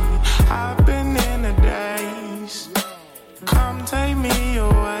 I've been in the days. Come take me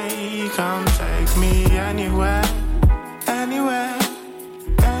away. Come take me anywhere. Anywhere.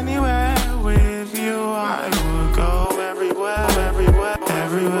 Anywhere with you. I will go everywhere. Everywhere.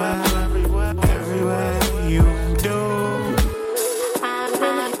 Everywhere. Everywhere you do.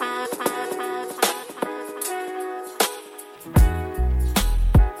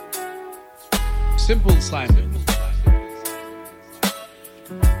 Simple Simon.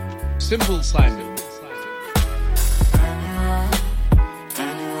 Simple Simon.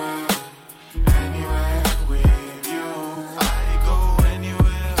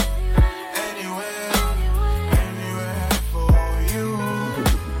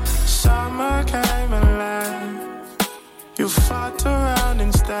 You fought around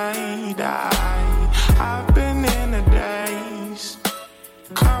and stayed. I've been in the days.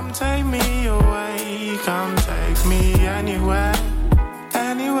 Come take me away. Come take me anywhere.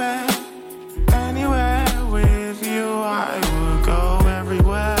 Anywhere. Anywhere with you. I will go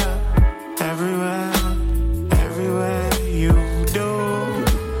everywhere. Everywhere. Everywhere you do.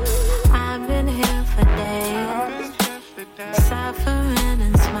 I've been here for days. Suffering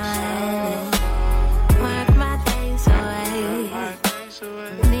and smiling. Work my days away.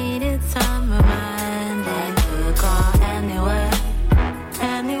 Needed some reminding. Could go anywhere,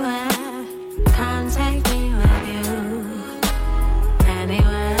 anywhere. Come take me with you.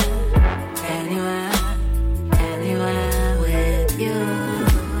 Anywhere, anywhere, anywhere with you.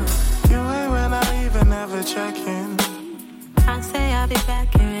 You ain't when I even ever check in. I say I'll be back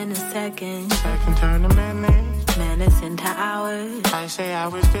here in a second. Second turn to minutes. Minutes into hours. I say I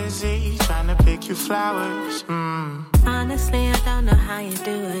was busy trying to pick you flowers. Honestly, I don't know how you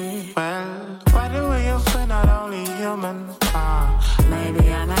do it. Well, why do we if we're not only human?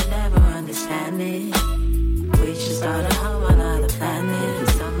 Maybe I might never understand it. We should start a home on other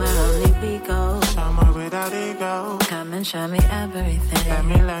planets. Somewhere only we go. Somewhere without ego. Come and show me everything. Let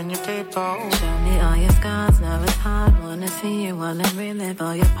me learn your people. Show me all your scars, know it's hard. Wanna see you, wanna relive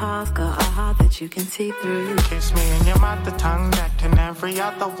all your past. Got a heart that you can see through. Kiss me in your mother tongue, that and every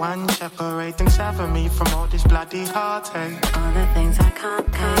other one. Separate and sever me from all this bloody heartache. All the things I can't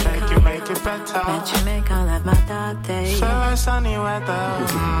take. Make you make it better. Bet you make all of my dark days. Feel like sunny weather.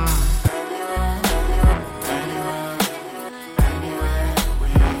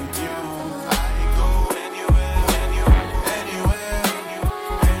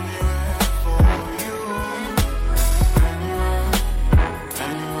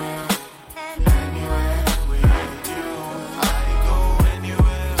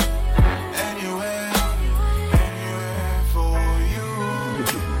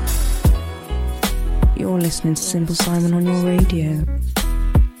 You're listening to Simple Simon on your radio.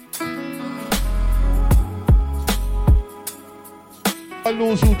 I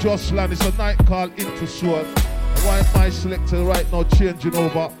lose who just land. It's a night called Into Sword. Why my selector right now changing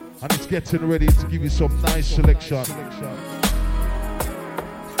over and it's getting ready to give you some nice selection.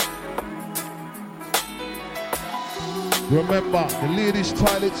 Remember, the ladies'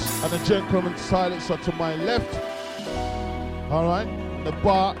 toilets and the gentlemen's toilets are to my left. Alright, the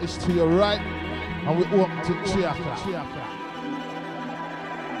bar is to your right. And we walk to Chiaka.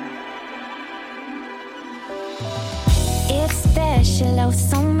 It's special, oh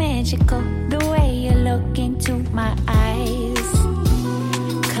so magical, the way you look into my eyes.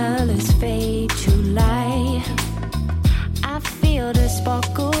 Colors fade to light. I feel the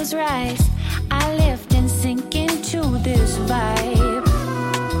sparkles rise. I lift and sink into this vibe.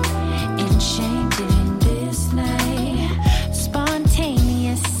 Enchanted in this night.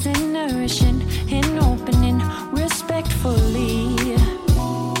 Spontaneous and nourishing. And opening respectfully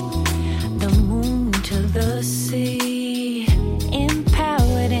the moon to the sea,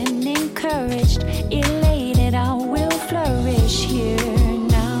 empowered and encouraged, elated, I will flourish here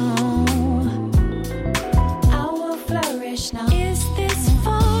now. I will flourish now. Is this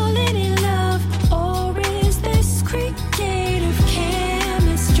falling in love or is this creative chaos?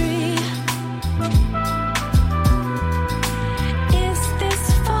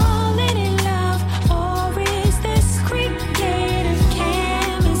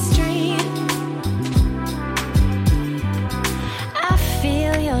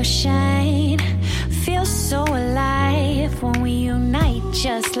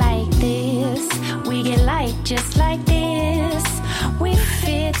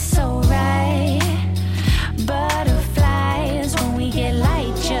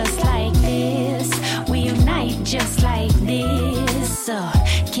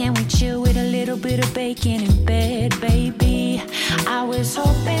 was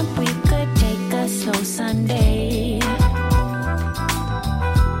hoping we could take a slow Sunday.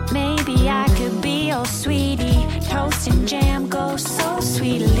 Maybe I could be your sweetie. Toast and jam go so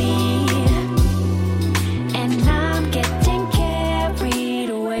sweetly. And I'm getting carried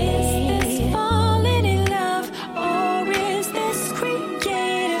away. Is this falling in love, or is this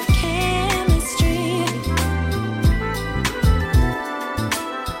creative chemistry?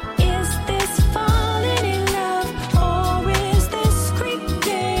 Is this falling in love, or is this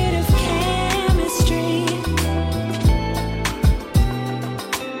creative chemistry?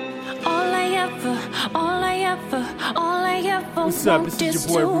 All I ever What's up? This is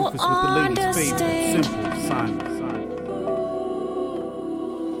your boy Rufus with the ladies' favorite, Simple Simon.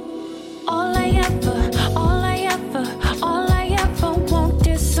 All I ever want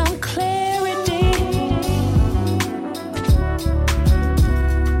is some clarity.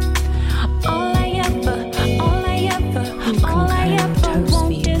 All I ever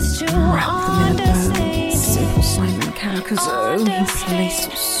want is to understand. Simple Simon can, 'cause oh, he plays so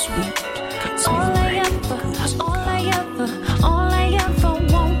sweet. Gets me All I ever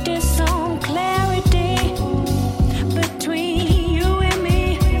want is some clarity between you and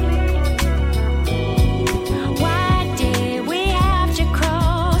me. Why did we have to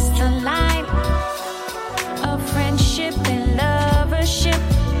cross the line of friendship and lovership?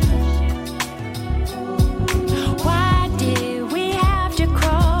 Why did we have to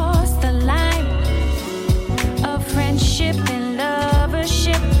cross the line of friendship and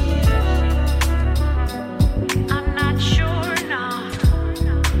lovership?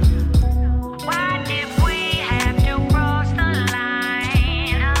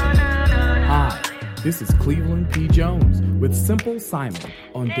 This is Cleveland P. Jones with Simple Simon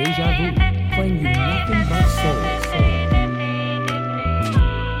on Deja Vu, playing you nothing but soul.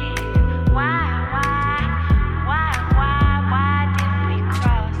 Why did we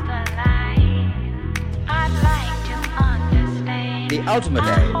cross the line? I'd like to understand. The ultimate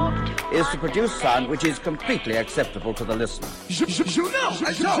aim is to produce sound which is completely acceptable to the listener.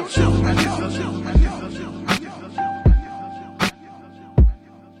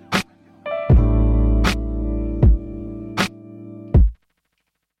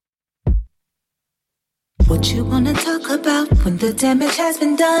 What you wanna talk about when the damage has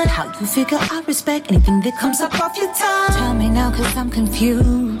been done? How you figure I respect anything that comes up off your tongue? Tell me now, 'cause I'm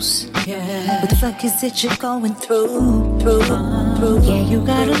confused. Yeah. What the fuck is it you're going through? Yeah, you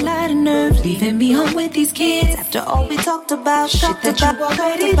got a lot of nerve leaving me home with these kids after all we talked about. Shit that you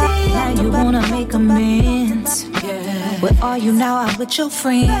already did. Now you wanna make amends. Yeah. Where are you now? Out with your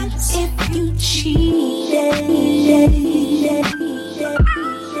friends. But if you cheated.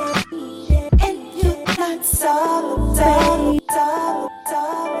 Sorry.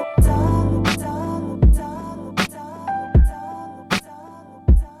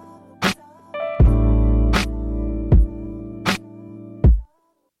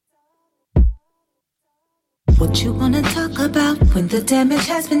 What you wanna talk about when the damage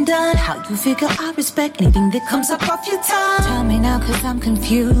has been done? How you figure I respect anything that comes up off your tongue? Tell me now, 'cause I'm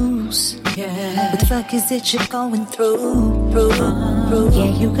confused. Yeah. What the fuck is it you're going through?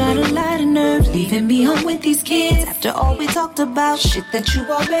 Yeah, you got a lot of nerve leaving me home with these kids after all we talked about. Shit that you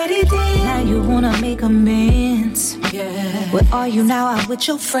already did. Now you wanna make amends. Yeah. Where are you now? Out with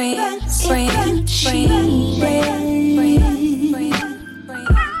your friends. Sorry.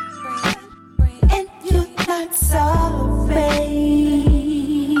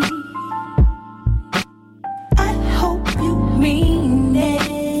 I hope you mean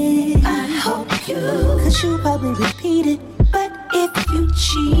it. I hope you, 'cause you probably repeat it. But if you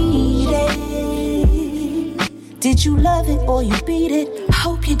cheated, did you love it or you beat it?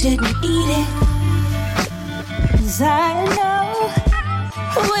 Hope you didn't eat it. 'Cause I know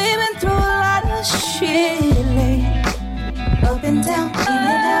we've been through a lot of shit lately. Up and down, in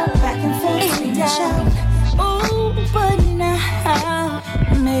and out, back and forth, scream and shout. Ooh, but now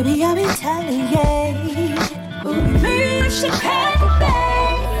maybe I'll retaliate. Maybe I should pack a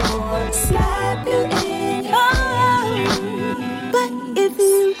bag or slap you in your arm. But if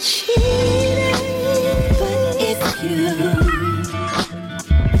you cheated,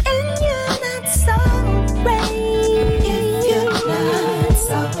 and you're not sorry,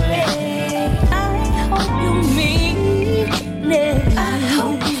 I hope you mean it. I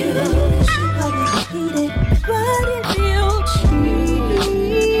hope you. But if you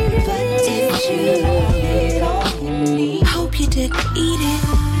cheated, hope you did eat it.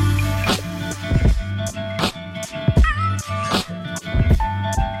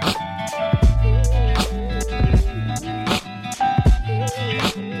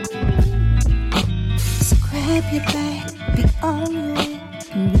 So grab your bag, be on your way.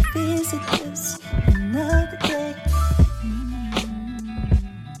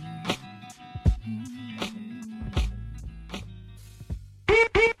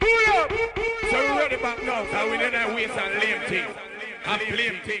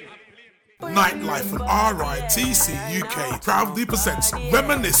 Nightlife and RITC UK proudly presents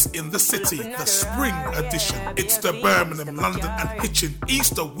Reminisce in the City, the Spring Edition. It's the Birmingham, London and Hitchin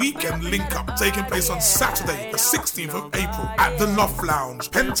Easter weekend link-up taking place on Saturday, the 16th of April at the Loft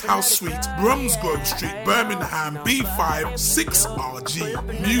Lounge, Penthouse Suite, Bromsgrove Street, Birmingham, B5 6RG.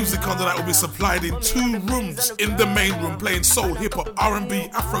 Music under that will be supplied in 2 rooms. In the main room playing soul, hip-hop, R&B,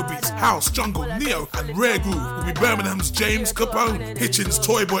 Afrobeats, house, jungle, neo and rare groove will be Birmingham's James Capone, Hitchin's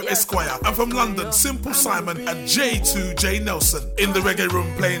Toyboy Esquire, and from London, Simple Simon and J2J Nelson. In the reggae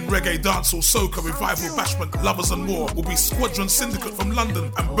room playing reggae, dancehall, soca, revival, bashment, lovers and more will be Squadron Syndicate from London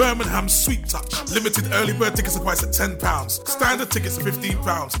and Birmingham's Sweet Touch. Limited early bird tickets are priced at £10. Standard tickets are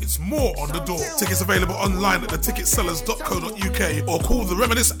 £15. It's more on the door. Tickets available online at theticketsellers.co.uk or call the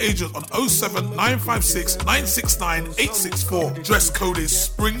Reminisce agent on 07956 969 864. Dress code is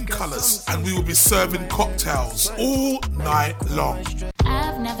spring colours and we will be serving cocktails all night long.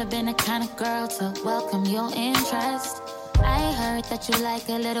 I've never been the kind of girl to welcome your interest. I heard that you like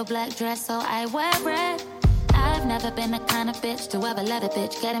a little black dress, so I wear red. I've never been the kind of bitch to ever let a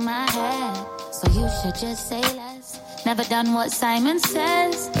bitch get in my head. So you should just say less. Never done what Simon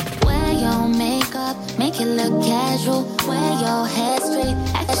says. Wear your makeup, make it look casual. Wear your hair straight,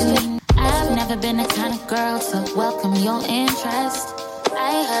 actually. I've never been the kind of girl to welcome your interest.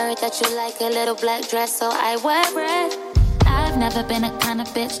 I heard that you like a little black dress, so I wear red. I've never been a kind of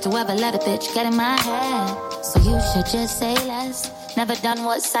bitch to ever let a bitch get in my head. So you should just say less. Never done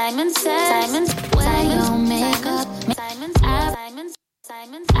what Simon says. Wear your makeup.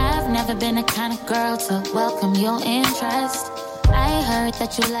 I've never been a kind of girl to welcome your interest. I heard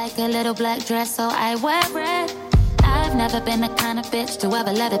that you like a little black dress, so I wear red. I've never been the kind of bitch to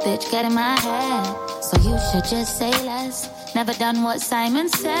ever let a bitch get in my head. So you should just say less. Never done what Simon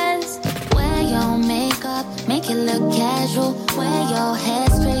says. Wear your makeup, make it look casual. Wear your hair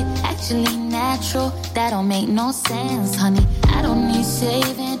straight, actually natural. That don't make no sense, honey. I don't need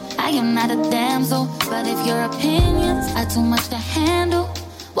saving, I am not a damsel. But if your opinions are too much to handle,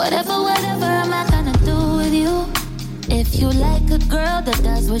 whatever am I gonna do with you? If you like a girl that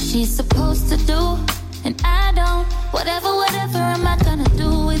does what she's supposed to do, and I don't, whatever am I gonna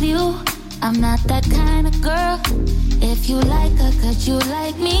do with you? I'm not that kind of girl. If you like her, could you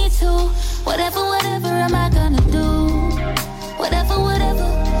like me too? Whatever am I gonna do? Whatever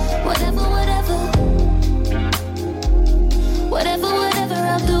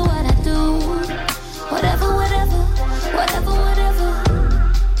I'll do what I do. Whatever I'll do what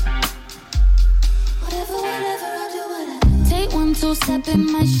I do. Take 1, 2 step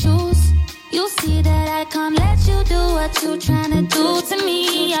in my shoes. You see that I can't let you do what you tryna do to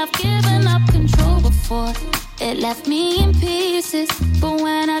me. I've given up control before. It left me in pieces. But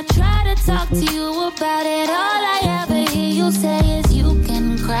when I try to talk to you about it, all I ever hear you say is you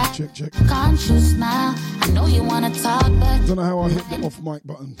can cry. Check. Can't you smile? I know you wanna talk, but don't know how I hit the off mic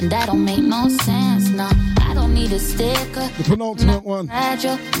button. That don't make no sense, no. I don't need a sticker. The penultimate one.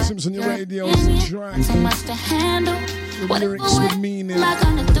 Simpson your radio's track. Too much to handle. The lyrics with meaning.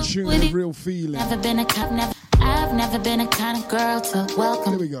 The tune with real feeling. I've never been a kind of girl to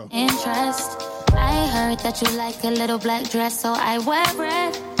welcome interest. I heard that you like a little black dress, so I wear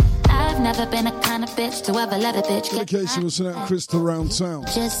red. I've never been a kind of bitch to ever let a bitch get dedication was sent out Crystal round town.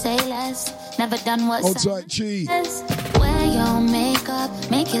 Just say less. Never done what outside Chi. Wear your makeup,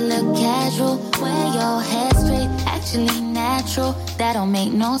 make it look casual. Wear your hair straight, actually natural. That don't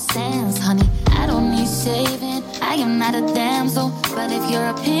make no sense, honey. I don't need saving, I am not a damsel. But if your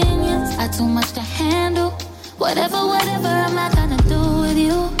opinions are too much to handle, whatever am I gonna do with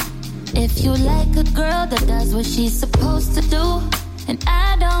you? If you like a girl that does what she's supposed to do, and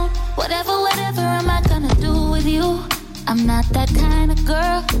I don't, whatever am I gonna do with you? I'm not that kind of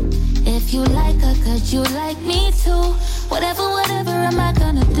girl. If you like her, could you like me too? Whatever am I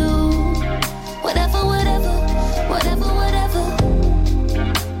gonna do? Whatever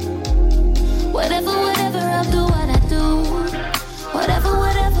I'll do what I do. Whatever I'll do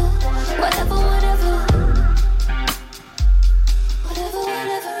what I do.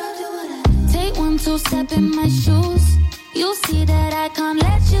 Take 1, 2 step in my shoes. You see that I can't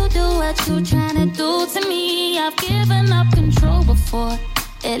let you do what you tryna do to me. I've given up control before.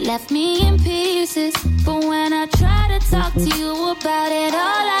 It left me in pieces. But when I try to talk to you about it,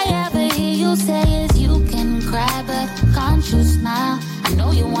 all I ever hear you say is you can cry, but can't you smile? I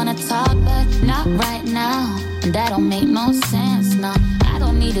know you wanna talk, but not right now. And that don't make no sense, no. I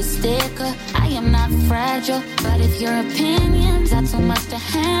don't need a sticker, I am not fragile. But if your opinions are too much to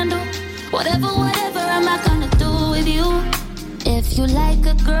handle, whatever am I gonna do with you? If you like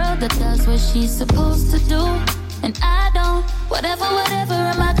a girl that does what she's supposed to do, and I don't, whatever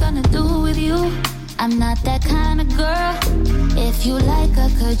am I'm not that kind of girl. If you like her,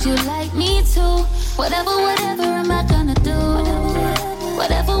 could you like me too? Whatever, whatever am I gonna do?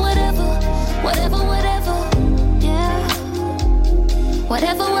 Whatever, whatever, whatever, whatever, yeah.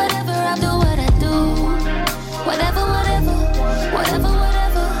 Whatever, whatever, I'll do what I do. Whatever, whatever, whatever,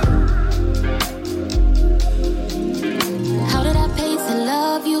 whatever. How did I pay to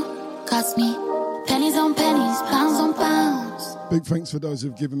love you? Cost me pennies on pennies, pounds on pounds. Big thanks for those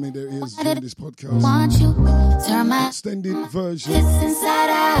who've given me their ears during this podcast. Want you, turn my extended version. Inside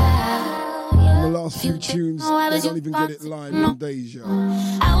out. And the last few tunes, they don't even get it live on Deja.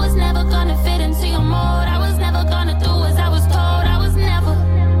 I was never gonna fit into your mold. I was never gonna do as I was told. I was never,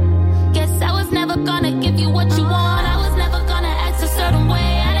 guess I was never gonna give you what you want. I was never gonna act a certain way.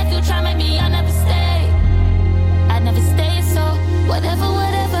 And if you try make me, I'd never stay. I'd never stay, so whatever,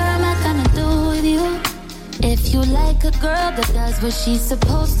 whatever am I gonna do with you? If you like a girl that does what she's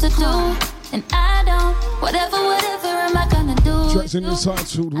supposed to do, and I don't, whatever, whatever am I gonna do? Track's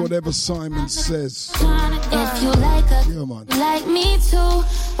entitled Whatever Simon Says. If you like her, yeah, man. Like me too,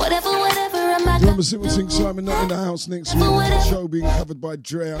 whatever, whatever am I gonna do? Remember Simple Thing Simon not in the house next week. The show being covered by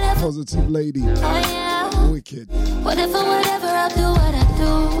Drea, Positive Lady. Oh yeah. Wicked. Whatever, whatever, I'll do what I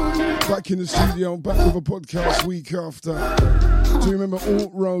do. Back in the studio, back with a podcast week after. Do you remember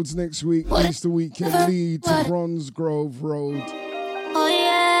Alt Roads next week? Easter weekend, Leeds to Bronze Grove Road. Oh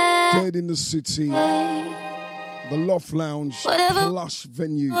yeah. Dead in the City. The Loft Lounge. Plush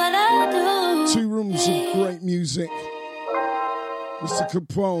venue. 2 rooms of great music. Mr.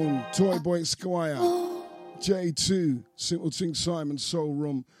 Capone, Toy Boy Esquire, J2, Simple Thing Simon Soul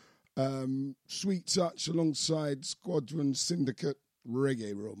Room, Sweet Touch alongside Squadron Syndicate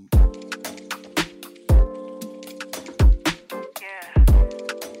Reggae Room.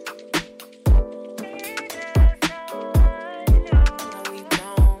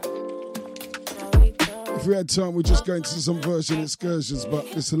 If we had time, we'd just go into some version excursions, but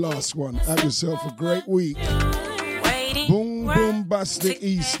it's the last one. Have yourself a great week. Boom, bombastic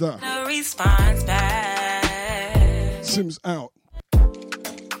Easter. Sims out.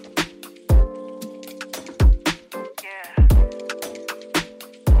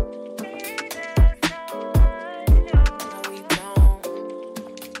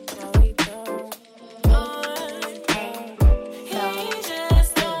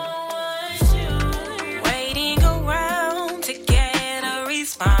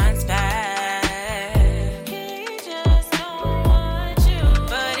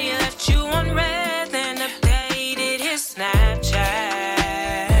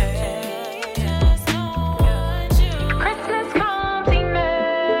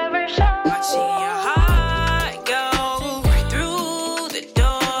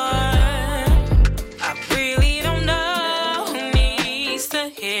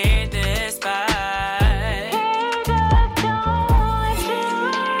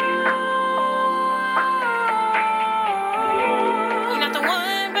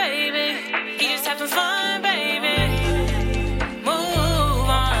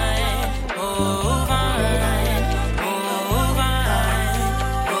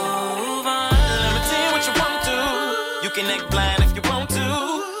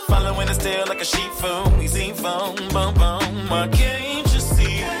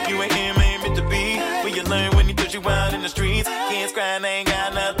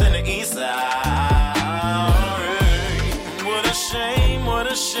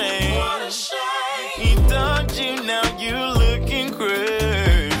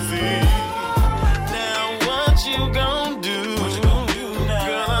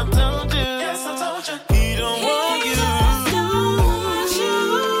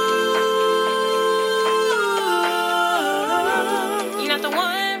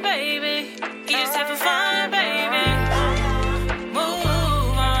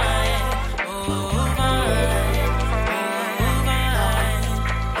 Move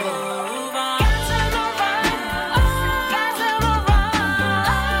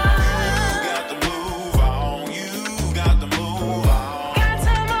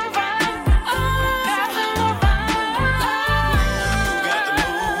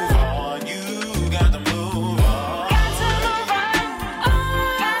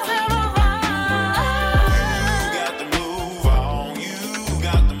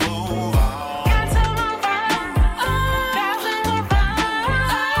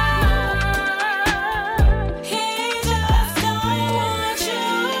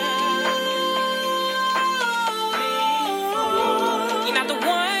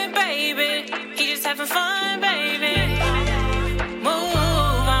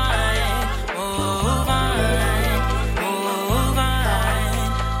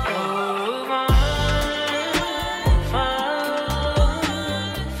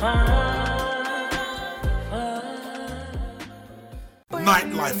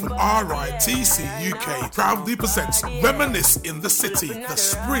RITC UK proudly presents Reminisce in the City, the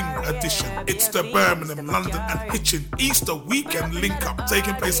Spring Edition. It's the Birmingham, London and Hitchin Easter weekend link-up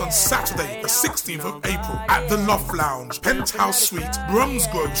taking place on Saturday, the 16th of April at the Loft Lounge, Penthouse Suite,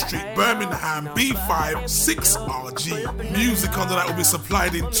 Bromsgrove Street, Birmingham, B5 6RG. Music on the night will be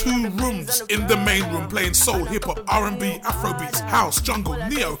supplied in 2 rooms. In the main room, playing soul, hip-hop, R&B, Afrobeats, house, jungle,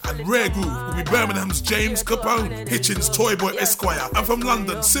 neo and rare groove will be Birmingham's James Capone, Hitchin's Toyboy Esquire, and from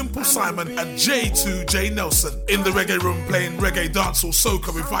London, Simple Simon and J2J Nelson. In the reggae room, playing reggae, dancehall,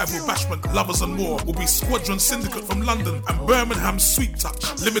 soca, revival, bashment, lovers and more will be Squadron Syndicate from London and Birmingham's Sweet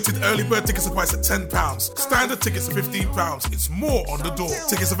Touch. Limited early bird tickets are priced at £10. Standard tickets are £15. It's more on the door.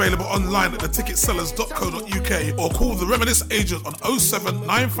 Tickets available online at theticketsellers.co.uk or call the Reminisce agent on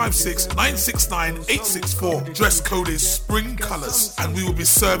 07956 969 864. Dress code is spring colours and we will be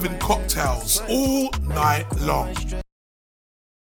serving cocktails all night long.